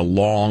we've got a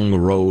long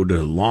road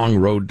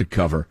to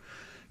cover.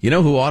 You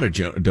know who ought to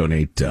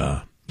donate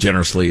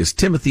generously is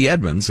Timothy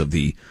Edmonds of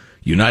the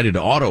United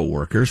Auto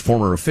Workers,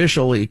 former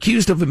official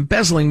accused of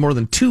embezzling more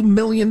than $2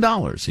 million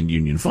in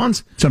union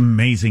funds. It's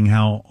amazing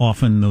how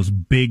often those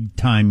big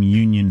time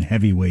union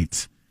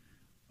heavyweights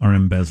are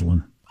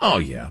embezzling. Oh,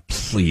 yeah,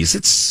 please.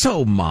 It's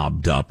so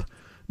mobbed up.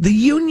 The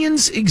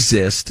unions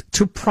exist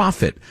to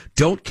profit.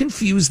 Don't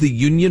confuse the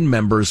union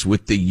members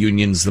with the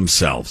unions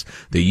themselves.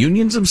 The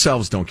unions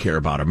themselves don't care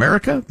about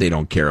America. They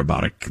don't care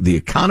about the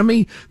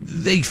economy.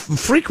 They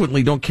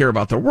frequently don't care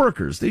about their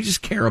workers. They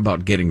just care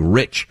about getting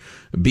rich,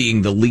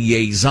 being the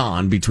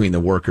liaison between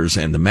the workers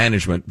and the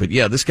management. But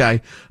yeah, this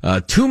guy,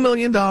 $2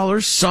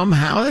 million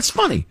somehow. That's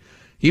funny.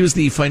 He was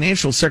the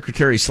financial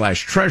secretary /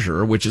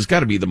 treasurer, which has got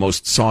to be the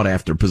most sought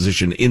after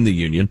position in the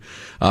union.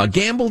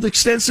 Gambled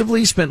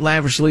extensively, spent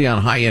lavishly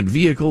on high-end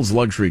vehicles,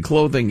 luxury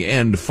clothing,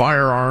 and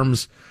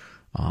firearms.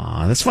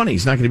 That's funny.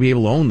 He's not going to be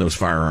able to own those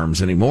firearms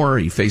anymore.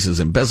 He faces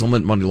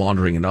embezzlement, money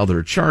laundering, and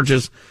other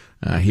charges.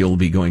 He'll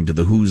be going to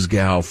the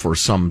Hoosgow for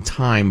some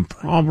time,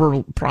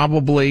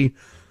 probably.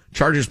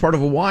 Charges part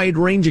of a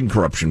wide-ranging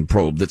corruption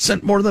probe that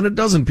sent more than a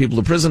dozen people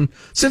to prison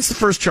since the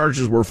first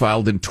charges were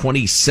filed in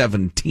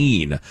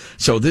 2017.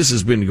 So this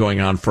has been going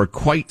on for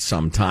quite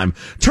some time.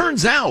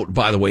 Turns out,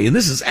 by the way, and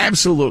this is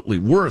absolutely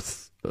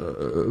worth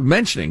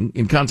mentioning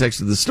in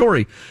context of the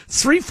story,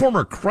 3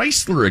 former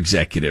Chrysler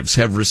executives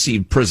have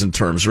received prison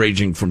terms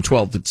ranging from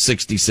 12 to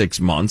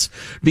 66 months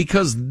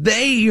because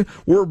they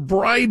were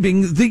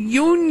bribing the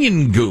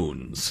union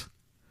goons.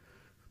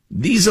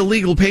 These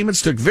illegal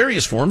payments took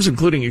various forms,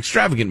 including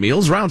extravagant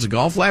meals, rounds of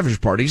golf, lavish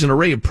parties, an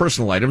array of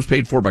personal items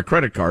paid for by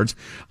credit cards,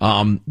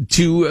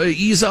 to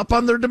ease up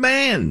on their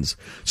demands.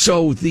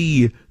 So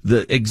the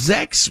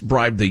execs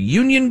bribed the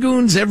union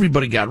goons.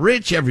 Everybody got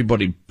rich.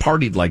 Everybody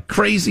partied like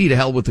crazy. To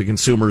hell with the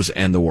consumers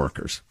and the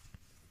workers.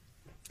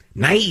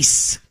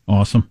 Nice.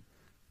 Awesome.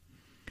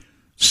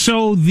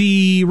 So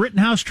the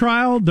Rittenhouse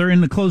trial, they're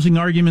in the closing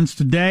arguments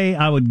today.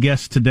 I would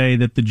guess today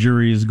that the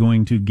jury is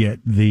going to get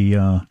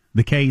the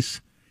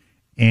case.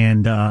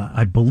 And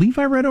I believe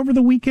I read over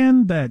the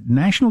weekend that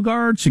National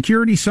Guard,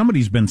 security,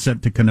 somebody's been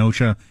sent to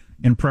Kenosha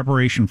in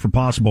preparation for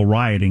possible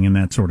rioting and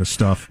that sort of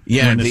stuff.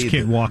 Yeah, when this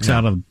kid walks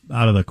out of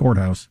the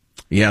courthouse.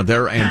 Yeah,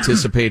 they're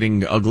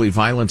anticipating ugly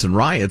violence and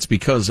riots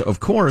because, of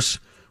course,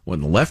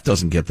 when the left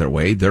doesn't get their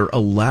way, they're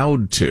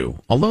allowed to.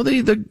 Although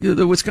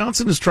the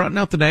Wisconsin is trotting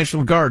out the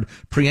National Guard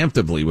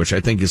preemptively, which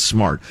I think is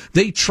smart.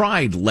 They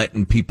tried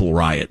letting people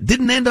riot.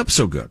 Didn't end up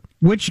so good.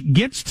 Which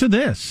gets to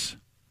this.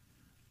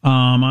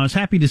 I was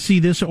happy to see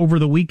this over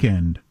the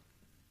weekend.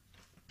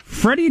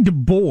 Freddie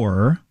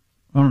DeBoer,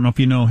 I don't know if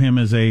you know him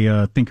as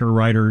a thinker,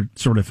 writer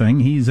sort of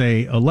thing. He's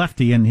a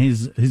lefty, and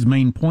his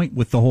main point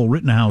with the whole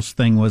Rittenhouse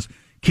thing was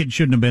kid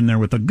shouldn't have been there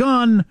with a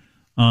gun.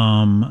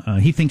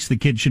 He thinks the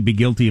kid should be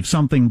guilty of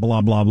something,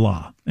 blah, blah,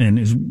 blah, and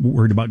is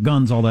worried about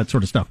guns, all that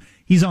sort of stuff.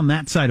 He's on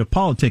that side of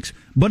politics,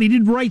 but he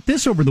did write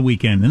this over the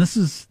weekend, and this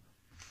is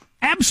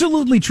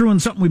absolutely true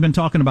and something we've been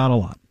talking about a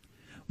lot.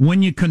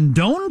 When you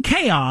condone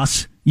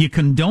chaos, you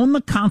condone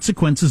the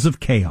consequences of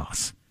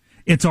chaos.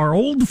 It's our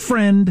old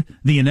friend,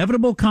 the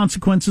inevitable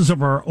consequences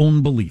of our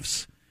own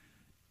beliefs.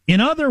 In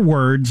other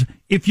words,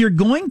 if you're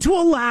going to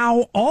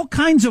allow all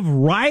kinds of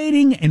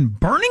rioting and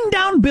burning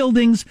down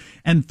buildings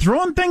and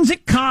throwing things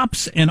at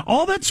cops and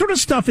all that sort of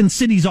stuff in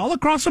cities all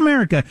across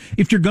America,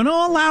 if you're going to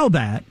allow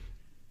that,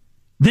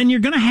 then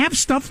you're going to have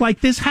stuff like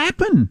this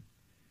happen.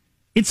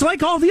 It's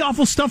like all the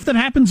awful stuff that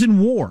happens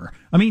in war.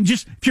 I mean,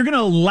 just if you're going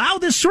to allow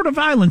this sort of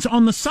violence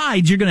on the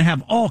sides, you're going to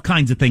have all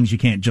kinds of things you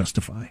can't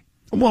justify.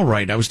 Well,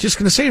 right. I was just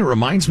going to say, it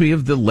reminds me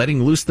of the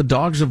letting loose the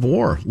dogs of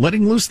war,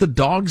 letting loose the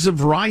dogs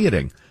of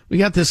rioting. We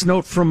got this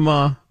note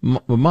from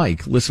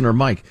Mike, listener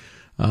Mike.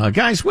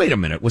 Guys, wait a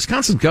minute.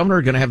 Wisconsin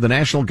governor going to have the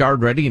National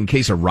Guard ready in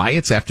case of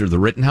riots after the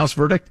Rittenhouse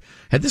verdict?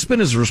 Had this been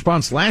his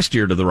response last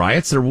year to the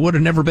riots, there would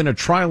have never been a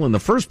trial in the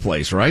first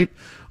place, right?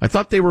 I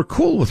thought they were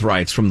cool with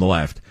riots from the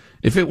left.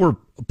 If it were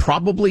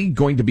probably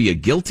going to be a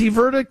guilty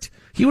verdict,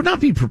 he would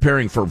not be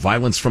preparing for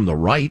violence from the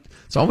right.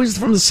 It's always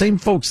from the same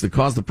folks that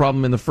caused the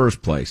problem in the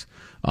first place.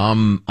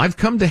 I've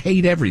come to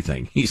hate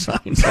everything, he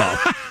signs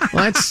off.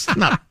 Well, that's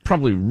not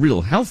probably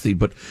real healthy,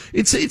 but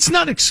it's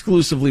not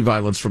exclusively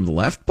violence from the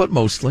left, but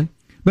mostly.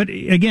 But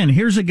again,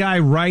 here's a guy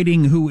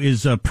writing who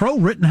is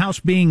pro-Rittenhouse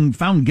being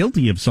found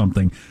guilty of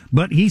something.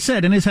 But he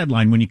said in his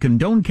headline, when you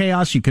condone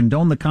chaos, you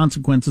condone the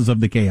consequences of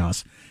the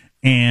chaos.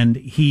 And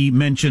he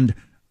mentioned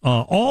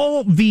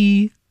all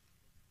the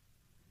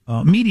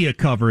media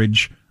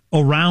coverage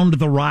around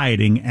the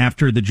rioting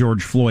after the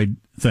George Floyd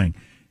thing.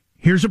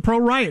 Here's a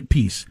pro-riot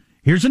piece.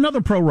 Here's another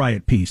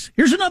pro-riot piece.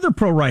 Here's another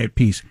pro-riot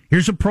piece.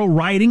 Here's a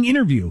pro-rioting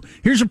interview.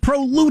 Here's a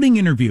pro-looting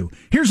interview.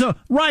 Here's a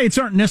riots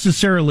aren't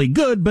necessarily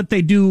good, but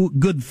they do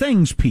good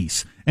things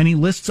piece. And he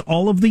lists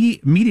all of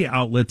the media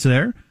outlets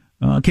there,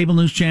 cable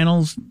news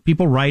channels,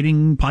 people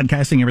writing,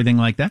 podcasting, everything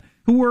like that,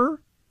 who were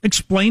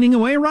explaining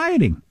away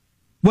rioting.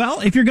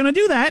 Well, if you're going to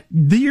do that,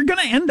 you're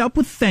going to end up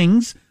with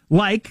things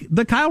like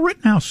the Kyle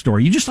Rittenhouse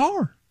story. You just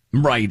are.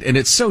 Right, and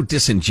it's so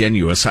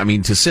disingenuous. I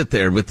mean, to sit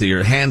there with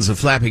your hands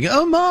flapping,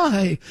 oh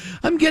my,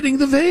 I'm getting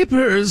the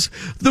vapors.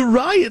 The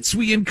riots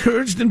we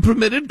encouraged and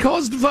permitted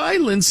caused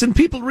violence, and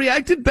people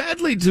reacted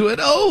badly to it.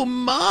 Oh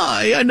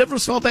my, I never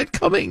saw that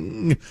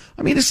coming.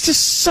 I mean, it's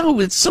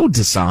so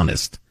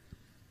dishonest.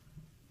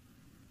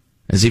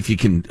 As if you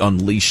can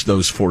unleash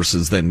those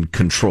forces, then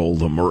control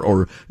them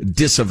or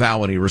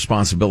disavow any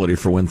responsibility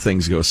for when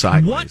things go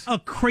sideways. What a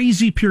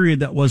crazy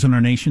period that was in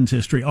our nation's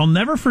history. I'll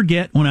never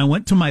forget when I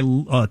went to my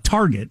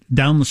Target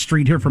down the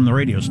street here from the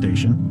radio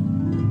station.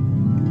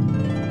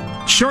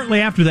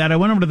 Shortly after that, I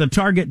went over to the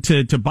Target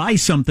to buy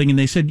something, and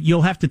they said,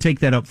 you'll have to take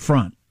that up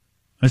front.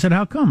 I said,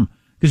 how come?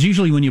 Because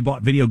usually when you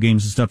bought video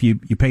games and stuff, you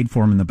paid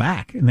for them in the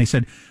back. And they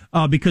said,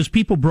 because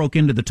people broke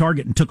into the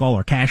Target and took all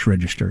our cash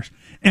registers.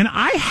 And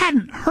I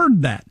hadn't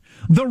heard that.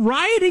 The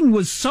rioting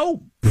was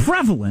so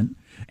prevalent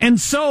and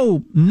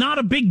so not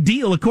a big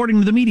deal, according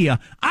to the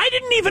media. I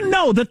didn't even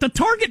know that the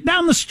Target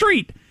down the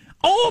street,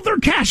 all their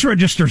cash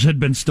registers had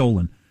been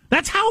stolen.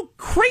 That's how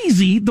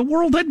crazy the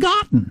world had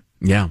gotten.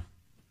 Yeah.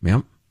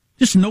 Yep.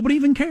 Just nobody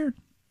even cared.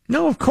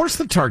 No, of course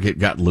the Target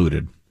got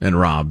looted and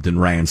robbed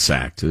and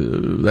ransacked.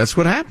 That's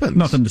what happens.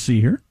 Nothing to see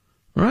here.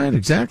 Right,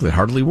 exactly.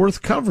 Hardly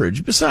worth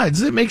coverage.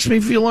 Besides, it makes me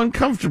feel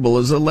uncomfortable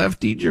as a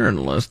lefty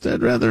journalist.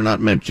 I'd rather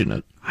not mention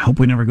it. I hope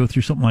we never go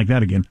through something like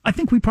that again. I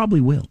think we probably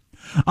will.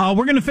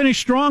 We're going to finish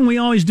strong. We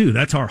always do.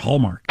 That's our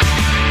hallmark.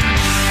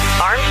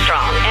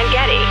 Armstrong and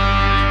Getty.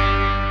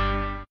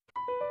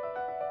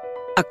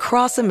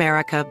 Across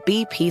America,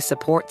 BP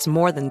supports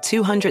more than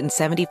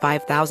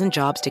 275,000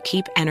 jobs to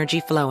keep energy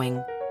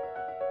flowing.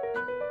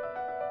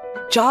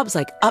 Jobs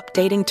like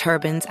updating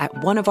turbines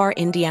at one of our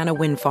Indiana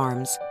wind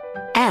farms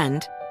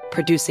and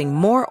producing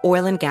more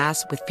oil and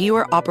gas with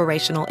fewer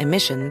operational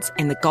emissions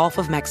in the Gulf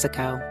of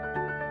Mexico.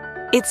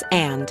 It's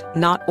and,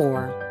 not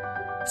or.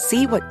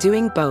 See what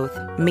doing both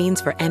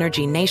means for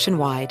energy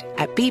nationwide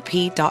at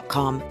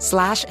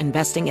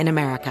bp.com/investing in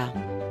America.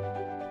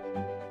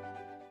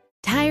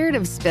 Tired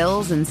of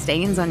spills and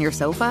stains on your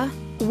sofa?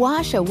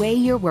 Wash away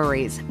your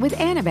worries with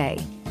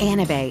Anabei.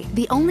 Anabei,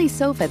 the only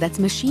sofa that's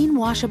machine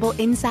washable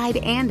inside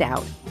and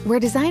out, where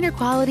designer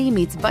quality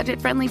meets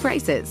budget-friendly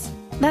prices.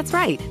 That's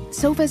right,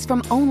 sofas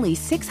from only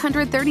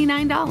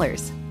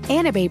 $639.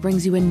 Anabei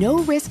brings you a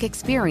no-risk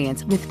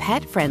experience with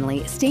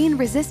pet-friendly,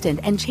 stain-resistant,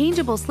 and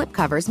changeable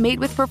slipcovers made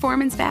with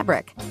performance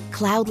fabric,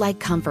 cloud-like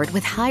comfort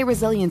with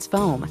high-resilience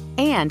foam,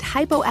 and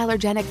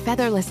hypoallergenic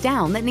featherless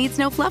down that needs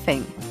no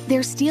fluffing.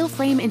 Their steel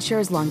frame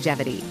ensures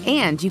longevity,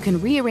 and you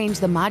can rearrange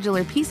the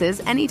modular pieces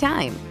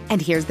anytime.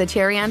 And here's the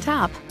cherry on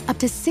top, up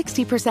to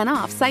 60%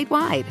 off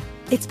site-wide.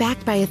 It's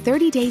backed by a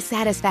 30-day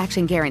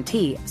satisfaction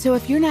guarantee, so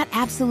if you're not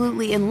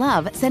absolutely in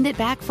love, send it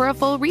back for a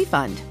full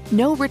refund.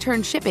 No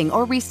return shipping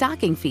or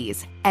restocking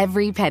fees.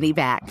 Every penny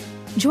back.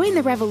 Join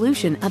the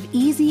revolution of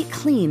easy,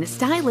 clean,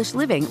 stylish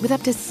living with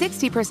up to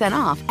 60%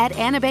 off at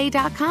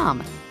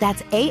Anabei.com.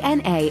 That's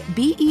ANABEI.com.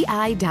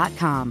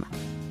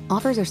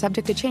 Offers are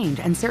subject to change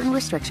and certain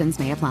restrictions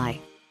may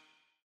apply.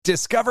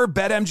 Discover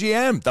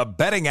BetMGM, the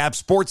betting app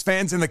sports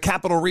fans in the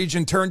capital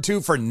region turn to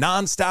for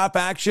nonstop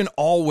action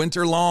all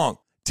winter long.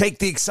 Take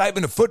the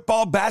excitement of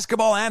football,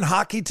 basketball, and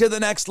hockey to the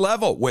next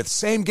level with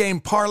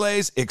same-game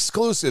parlays,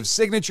 exclusive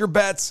signature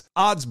bets,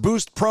 odds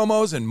boost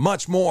promos, and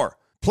much more.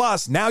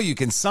 Plus, now you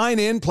can sign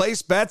in,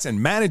 place bets,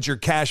 and manage your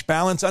cash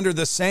balance under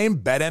the same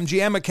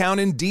BetMGM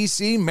account in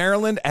D.C.,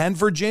 Maryland, and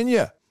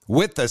Virginia.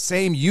 With the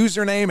same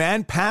username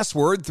and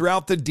password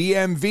throughout the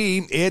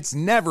DMV, it's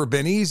never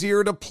been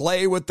easier to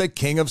play with the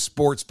king of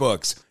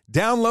sportsbooks.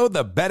 Download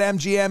the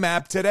BetMGM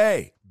app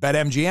today.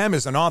 BetMGM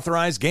is an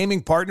authorized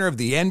gaming partner of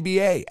the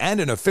NBA and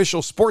an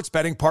official sports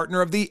betting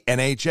partner of the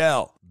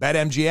NHL.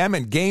 BetMGM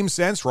and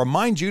GameSense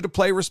remind you to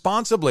play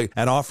responsibly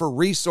and offer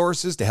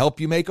resources to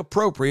help you make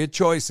appropriate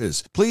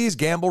choices. Please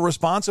gamble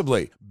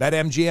responsibly.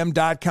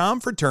 BetMGM.com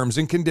for terms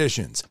and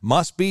conditions.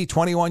 Must be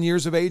 21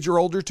 years of age or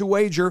older to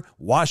wager.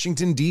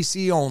 Washington,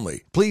 D.C.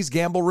 only. Please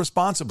gamble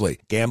responsibly.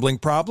 Gambling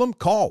problem?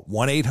 Call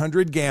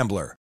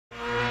 1-800-GAMBLER.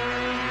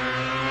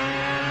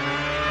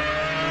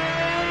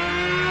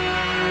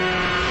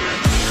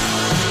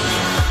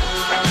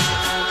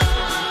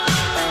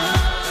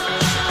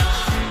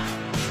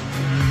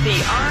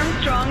 The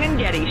Armstrong and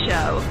Getty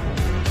Show.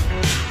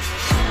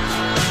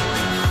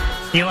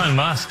 Elon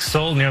Musk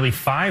sold nearly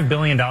 $5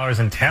 billion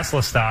in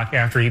Tesla stock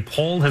after he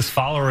polled his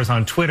followers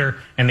on Twitter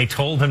and they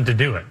told him to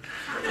do it,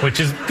 which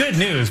is good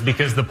news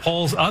because the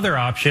poll's other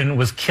option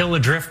was kill a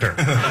drifter.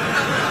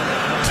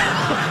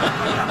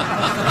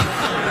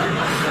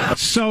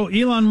 So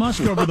Elon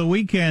Musk over the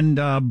weekend,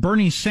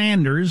 Bernie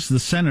Sanders, the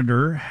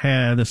senator,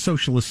 the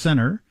socialist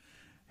senator,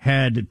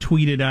 had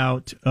tweeted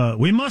out,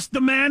 we must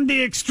demand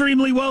the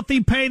extremely wealthy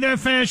pay their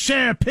fair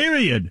share,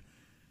 period.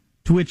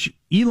 To which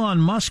Elon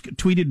Musk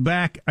tweeted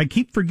back, I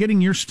keep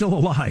forgetting you're still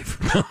alive.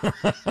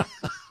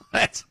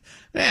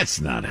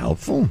 That's not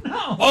helpful.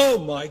 No. Oh,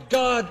 my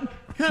God.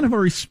 What kind of a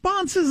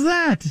response is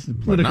that?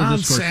 Political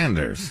discourse.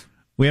 Sanders.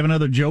 We have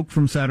another joke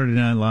from Saturday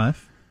Night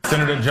Live.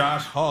 Senator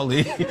Josh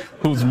Hawley,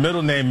 whose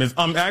middle name is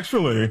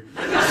actually,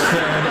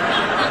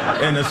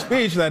 said in a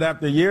speech that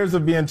after years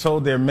of being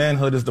told their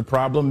manhood is the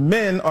problem,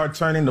 men are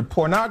turning to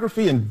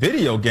pornography and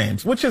video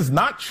games, which is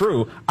not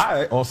true.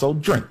 I also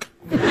drink.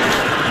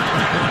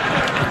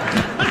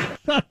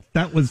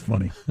 That was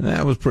funny.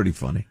 That was pretty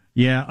funny.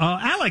 Yeah.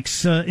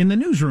 Alex in the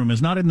newsroom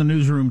is not in the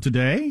newsroom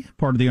today,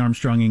 part of the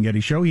Armstrong and Getty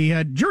show. He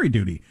had jury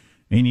duty,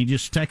 and he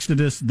just texted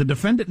us, the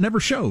defendant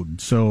never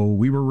showed, so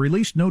we were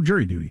released, no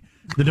jury duty.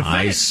 The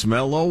defendant, I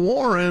smell a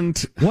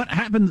warrant. What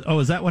happens? Oh,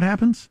 is that what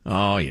happens?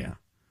 Oh, yeah.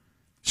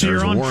 So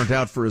there's a warrant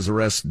out for his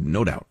arrest,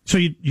 no doubt. So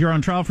you're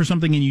on trial for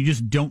something and you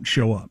just don't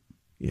show up?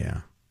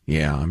 Yeah.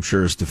 Yeah, I'm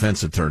sure his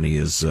defense attorney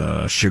is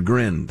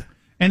chagrined.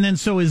 And then,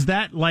 so is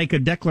that like a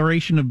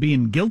declaration of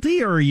being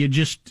guilty, or are you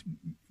just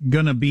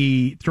going to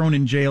be thrown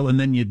in jail and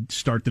then you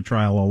start the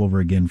trial all over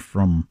again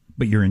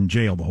but you're in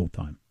jail the whole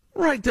time?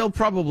 Right, they'll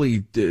probably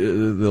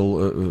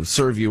they'll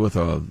serve you with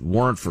a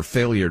warrant for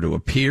failure to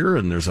appear,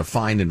 and there's a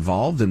fine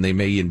involved, and they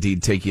may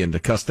indeed take you into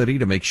custody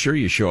to make sure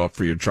you show up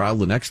for your trial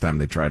the next time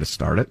they try to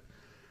start it.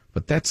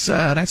 But that's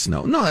that's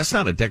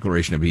not a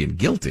declaration of being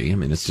guilty. I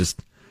mean,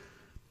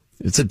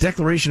 it's a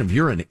declaration of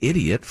you're an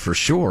idiot for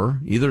sure.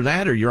 Either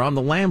that or you're on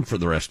the lam for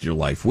the rest of your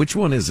life. Which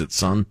one is it,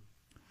 son?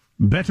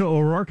 Beto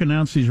O'Rourke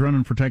announced he's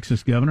running for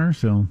Texas governor,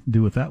 so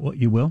do with that what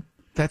you will.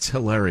 That's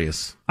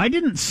hilarious. I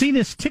didn't see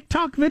this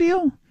TikTok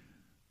video.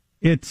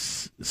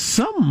 It's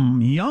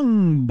some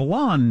young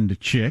blonde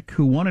chick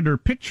who wanted her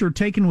picture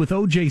taken with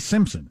O.J.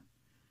 Simpson.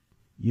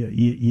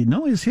 You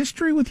know his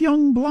history with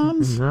young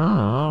blondes?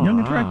 Young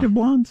attractive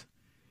blondes?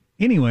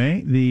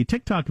 Anyway, the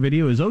TikTok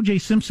video is O.J.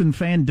 Simpson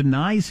fan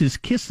denies his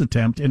kiss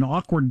attempt in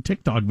awkward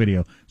TikTok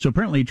video. So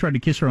apparently he tried to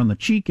kiss her on the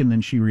cheek, and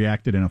then she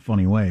reacted in a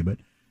funny way. But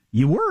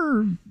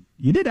you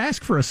did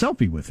ask for a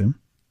selfie with him.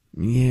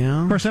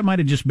 Yeah. Of course, that might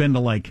have just been to,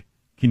 like,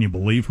 can you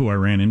believe who I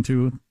ran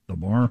into at the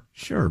bar?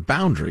 Sure,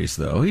 boundaries,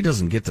 though. He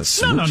doesn't get to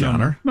smooch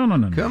on her.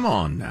 No. Come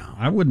on now.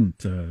 I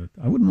wouldn't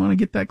want to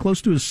get that close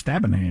to his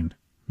stabbing hand.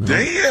 No.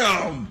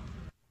 Damn!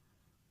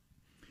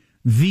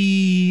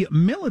 The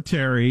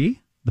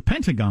military, the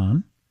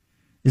Pentagon,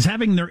 is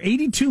having their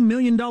 $82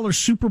 million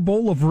Super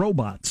Bowl of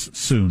robots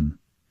soon.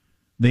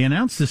 They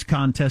announced this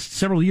contest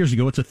several years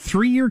ago. It's a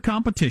 3-year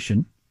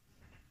competition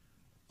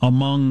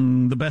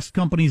among the best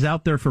companies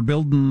out there for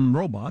building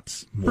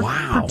robots.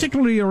 Wow.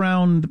 Particularly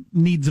around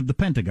needs of the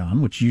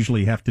Pentagon, which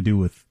usually have to do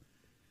with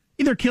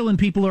either killing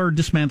people or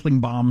dismantling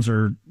bombs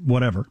or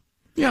whatever.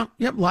 Yeah,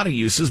 a lot of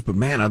uses, but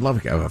man, I'd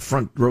love to have a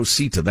front row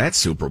seat to that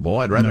Super Bowl.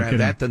 I'd rather have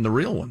that than the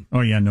real one.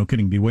 Oh, yeah, no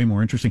kidding. Be way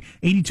more interesting.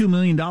 $82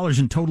 million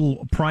in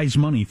total prize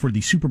money for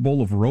the Super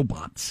Bowl of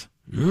robots.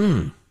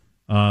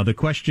 The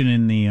question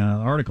in the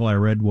article I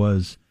read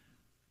was,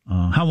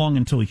 how long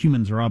until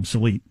humans are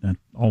obsolete? That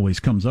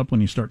always comes up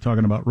when you start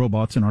talking about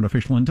robots and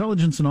artificial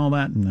intelligence and all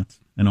that, and that's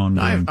an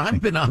ongoing thing.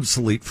 I've been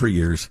obsolete for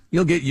years.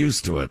 You'll get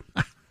used to it.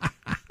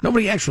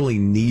 Nobody actually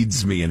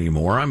needs me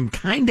anymore. I'm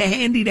kind of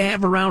handy to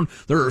have around.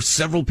 There are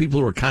several people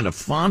who are kind of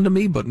fond of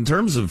me, but in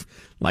terms of,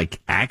 like,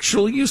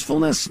 actual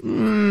usefulness,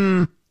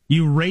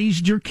 You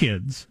raised your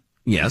kids.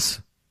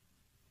 Yes.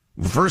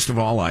 First of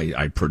all,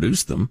 I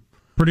produced them.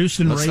 Produced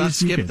and Let's raised not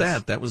skip your kids.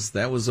 that. That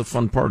was a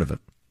fun part of it.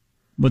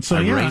 But so,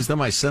 I raised them.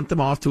 I sent them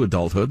off to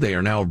adulthood. They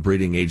are now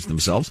breeding age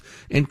themselves.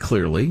 And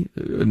clearly,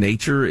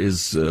 nature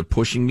is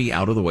pushing me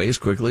out of the way as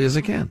quickly as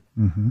it can.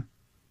 Mm-hmm.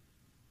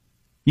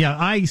 Yeah,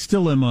 I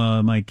still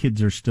am, my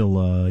kids are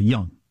still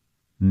young,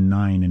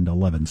 9 and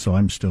 11, so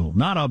I'm still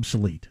not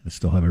obsolete. I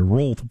still have a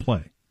role to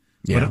play.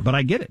 Yeah. But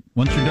I get it.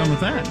 Once you're done with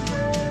that,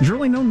 there's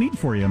really no need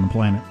for you on the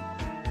planet.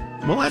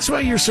 Well, that's why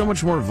you're so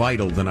much more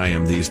vital than I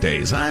am these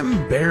days.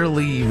 I'm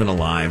barely even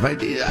alive.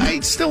 I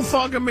still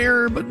fog a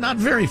mirror, but not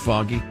very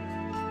foggy.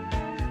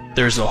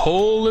 There's a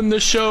hole in the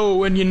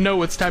show, and you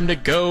know it's time to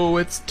go.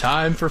 It's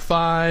time for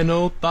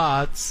Final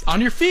Thoughts.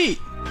 On your feet.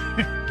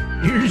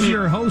 Here's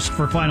your host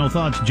for Final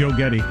Thoughts, Joe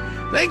Getty.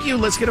 Thank you.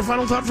 Let's get a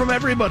final thought from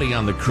everybody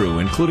on the crew,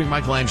 including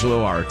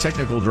Michelangelo, our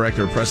technical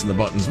director, pressing the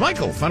buttons.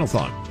 Michael, final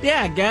thought.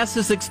 Yeah, gas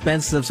is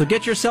expensive, so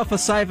get yourself a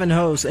siphon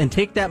hose and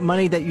take that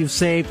money that you've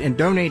saved and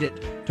donate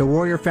it to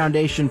Warrior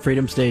Foundation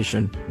Freedom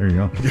Station. There you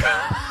go.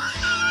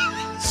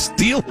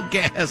 Steal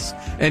gas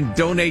and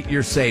donate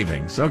your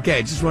savings.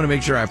 Okay, just want to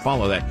make sure I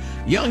follow that.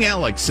 Young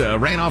Alex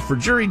ran off for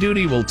jury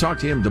duty. We'll talk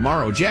to him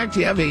tomorrow. Jack,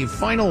 do you have a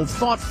final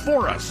thought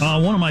for us?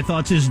 One of my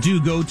thoughts is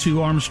do go to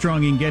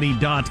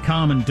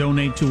ArmstrongandGetty.com and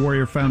donate to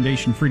Warrior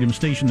Foundation Freedom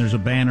Station. There's a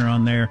banner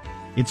on there.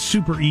 It's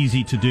super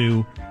easy to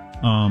do.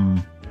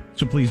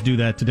 So please do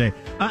that today.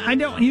 I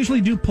don't usually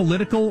do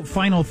political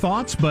final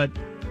thoughts, but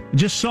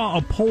just saw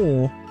a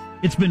poll.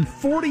 It's been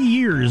 40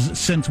 years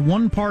since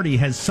one party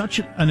has such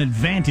an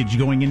advantage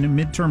going into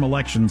midterm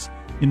elections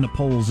in the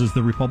polls as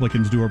the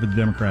Republicans do over the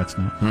Democrats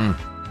now.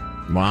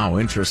 Wow,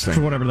 interesting.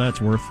 For whatever that's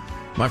worth.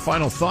 My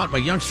final thought, my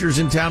youngster's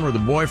in town with a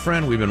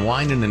boyfriend. We've been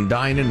whining and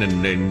dining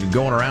and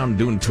going around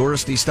doing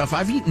touristy stuff.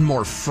 I've eaten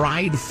more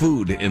fried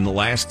food in the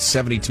last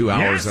 72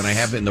 hours than I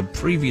have in the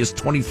previous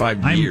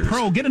 25 years. I'm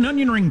pro. Get an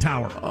onion ring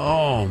tower.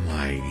 Oh,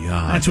 my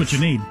God. That's what you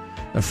need.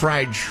 The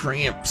fried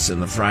shrimps and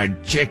the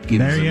fried chickens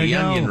there and the go.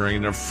 onion ring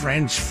and the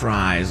French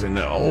fries and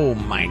oh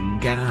my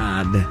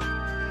God.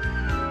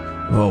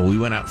 Oh, we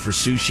went out for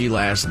sushi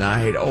last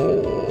night.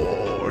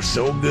 Oh,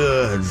 so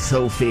good.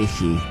 So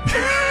fishy.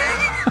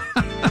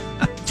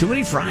 Too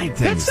many fried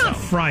things. That's not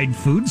fried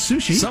food,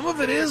 sushi. Some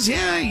of it is,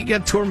 yeah. You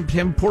got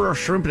tempura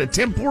shrimp.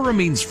 Tempura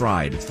means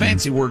fried. It's a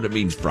fancy word that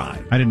means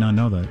fried. I did not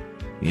know that.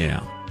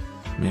 Yeah.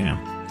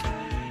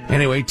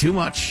 Anyway, too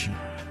much.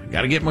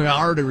 Got to get my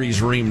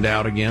arteries reamed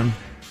out again.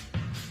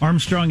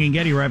 Armstrong and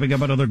Getty wrapping up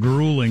another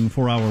grueling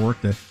 4-hour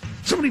workday.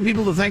 So many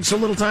people to thank, so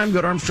little time.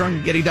 Go to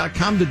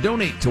ArmstrongandGetty.com to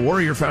donate to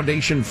Warrior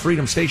Foundation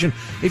Freedom Station.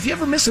 If you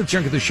ever miss a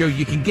chunk of the show,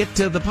 you can get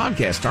to the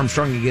podcast,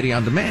 Armstrong and Getty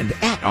on Demand,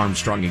 at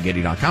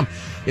ArmstrongandGetty.com.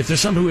 If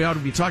there's something we ought to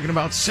be talking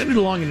about, send it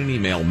along in an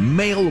email,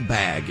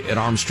 mailbag at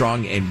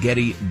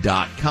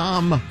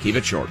ArmstrongandGetty.com. Keep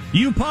it short.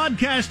 You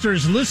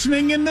podcasters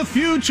listening in the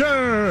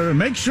future,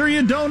 make sure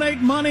you donate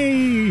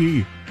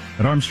money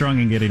at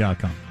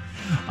ArmstrongandGetty.com.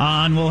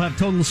 And we'll have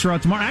totals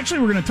throughout tomorrow. Actually,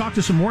 we're going to talk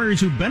to some warriors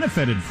who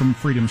benefited from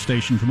Freedom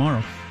Station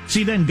tomorrow.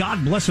 See you then.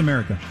 God bless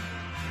America.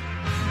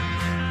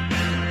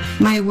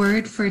 My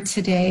word for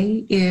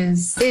today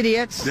is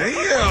idiots.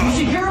 Damn! You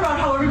should hear about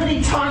how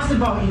everybody talks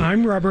about you.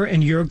 I'm rubber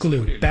and you're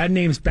glue. Bad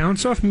names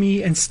bounce off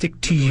me and stick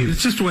to you.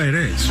 It's just the way it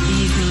is.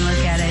 You can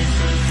look at it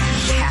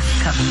half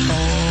cup full,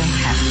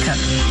 half cup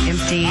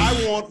empty.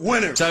 I want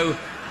winners. So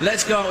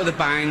Let's go out with a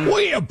bang.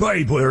 We are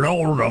people in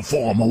order to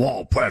form a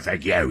more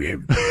perfect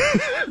union.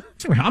 Oh,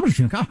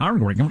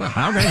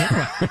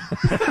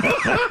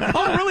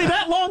 really?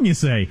 That long, you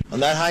say? On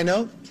that high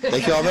note,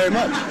 thank you all very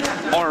much.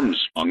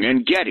 Armstrong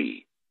and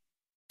Getty.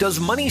 Does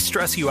money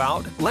stress you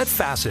out? Let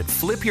Facet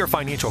flip your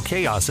financial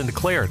chaos into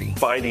clarity.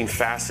 Finding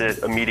Facet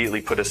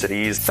immediately put us at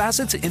ease.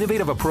 Facet's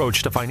innovative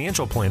approach to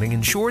financial planning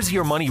ensures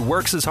your money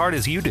works as hard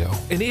as you do,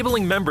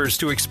 enabling members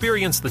to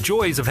experience the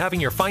joys of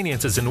having your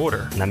finances in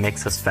order. And that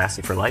makes us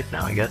Facet for life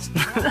now, I guess.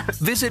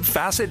 Visit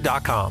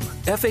Facet.com,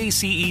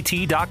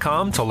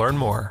 FACET.com to learn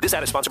more. This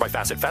ad is sponsored by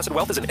Facet. Facet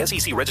Wealth is an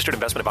SEC registered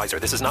investment advisor.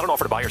 This is not an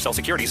offer to buy or sell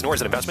securities, nor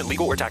is it investment,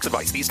 legal, or tax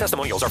advice. These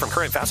testimonials are from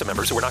current Facet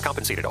members who are not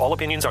compensated. All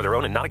opinions are their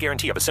own and not a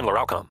guarantee of a similar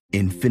outcome.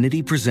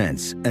 Infiniti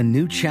presents a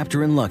new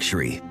chapter in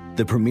luxury,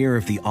 the premiere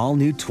of the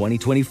all-new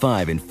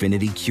 2025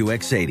 Infiniti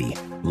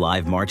QX80,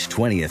 live March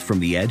 20th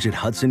from the Edge at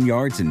Hudson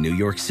Yards in New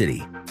York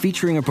City,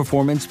 featuring a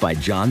performance by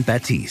John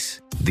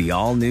Batiste. The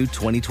all-new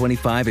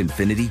 2025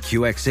 Infiniti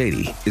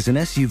QX80 is an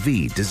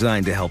SUV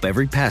designed to help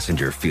every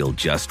passenger feel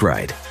just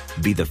right.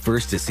 Be the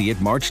first to see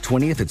it March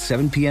 20th at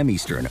 7 p.m.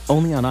 Eastern,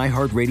 only on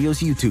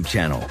iHeartRadio's YouTube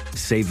channel.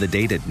 Save the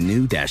date at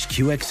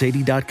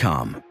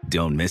new-QX80.com.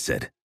 Don't miss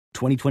it.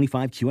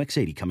 2025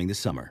 QX80 coming this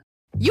summer.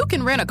 You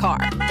can rent a car,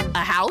 a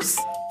house,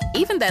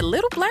 even that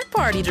little black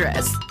party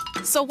dress.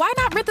 So why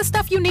not rent the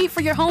stuff you need for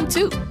your home,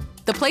 too?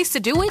 The place to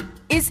do it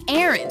is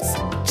Aaron's.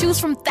 Choose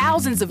from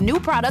thousands of new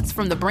products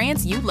from the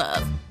brands you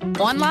love,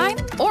 online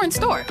or in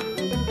store.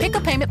 Pick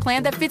a payment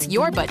plan that fits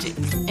your budget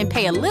and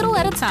pay a little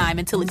at a time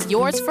until it's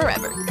yours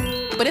forever.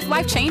 But if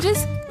life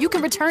changes, you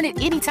can return it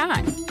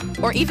anytime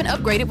or even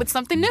upgrade it with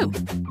something new.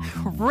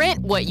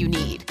 Rent what you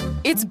need.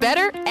 It's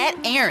better at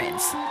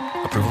Aaron's.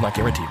 Approval not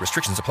guaranteed.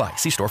 Restrictions apply.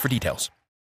 See store for details.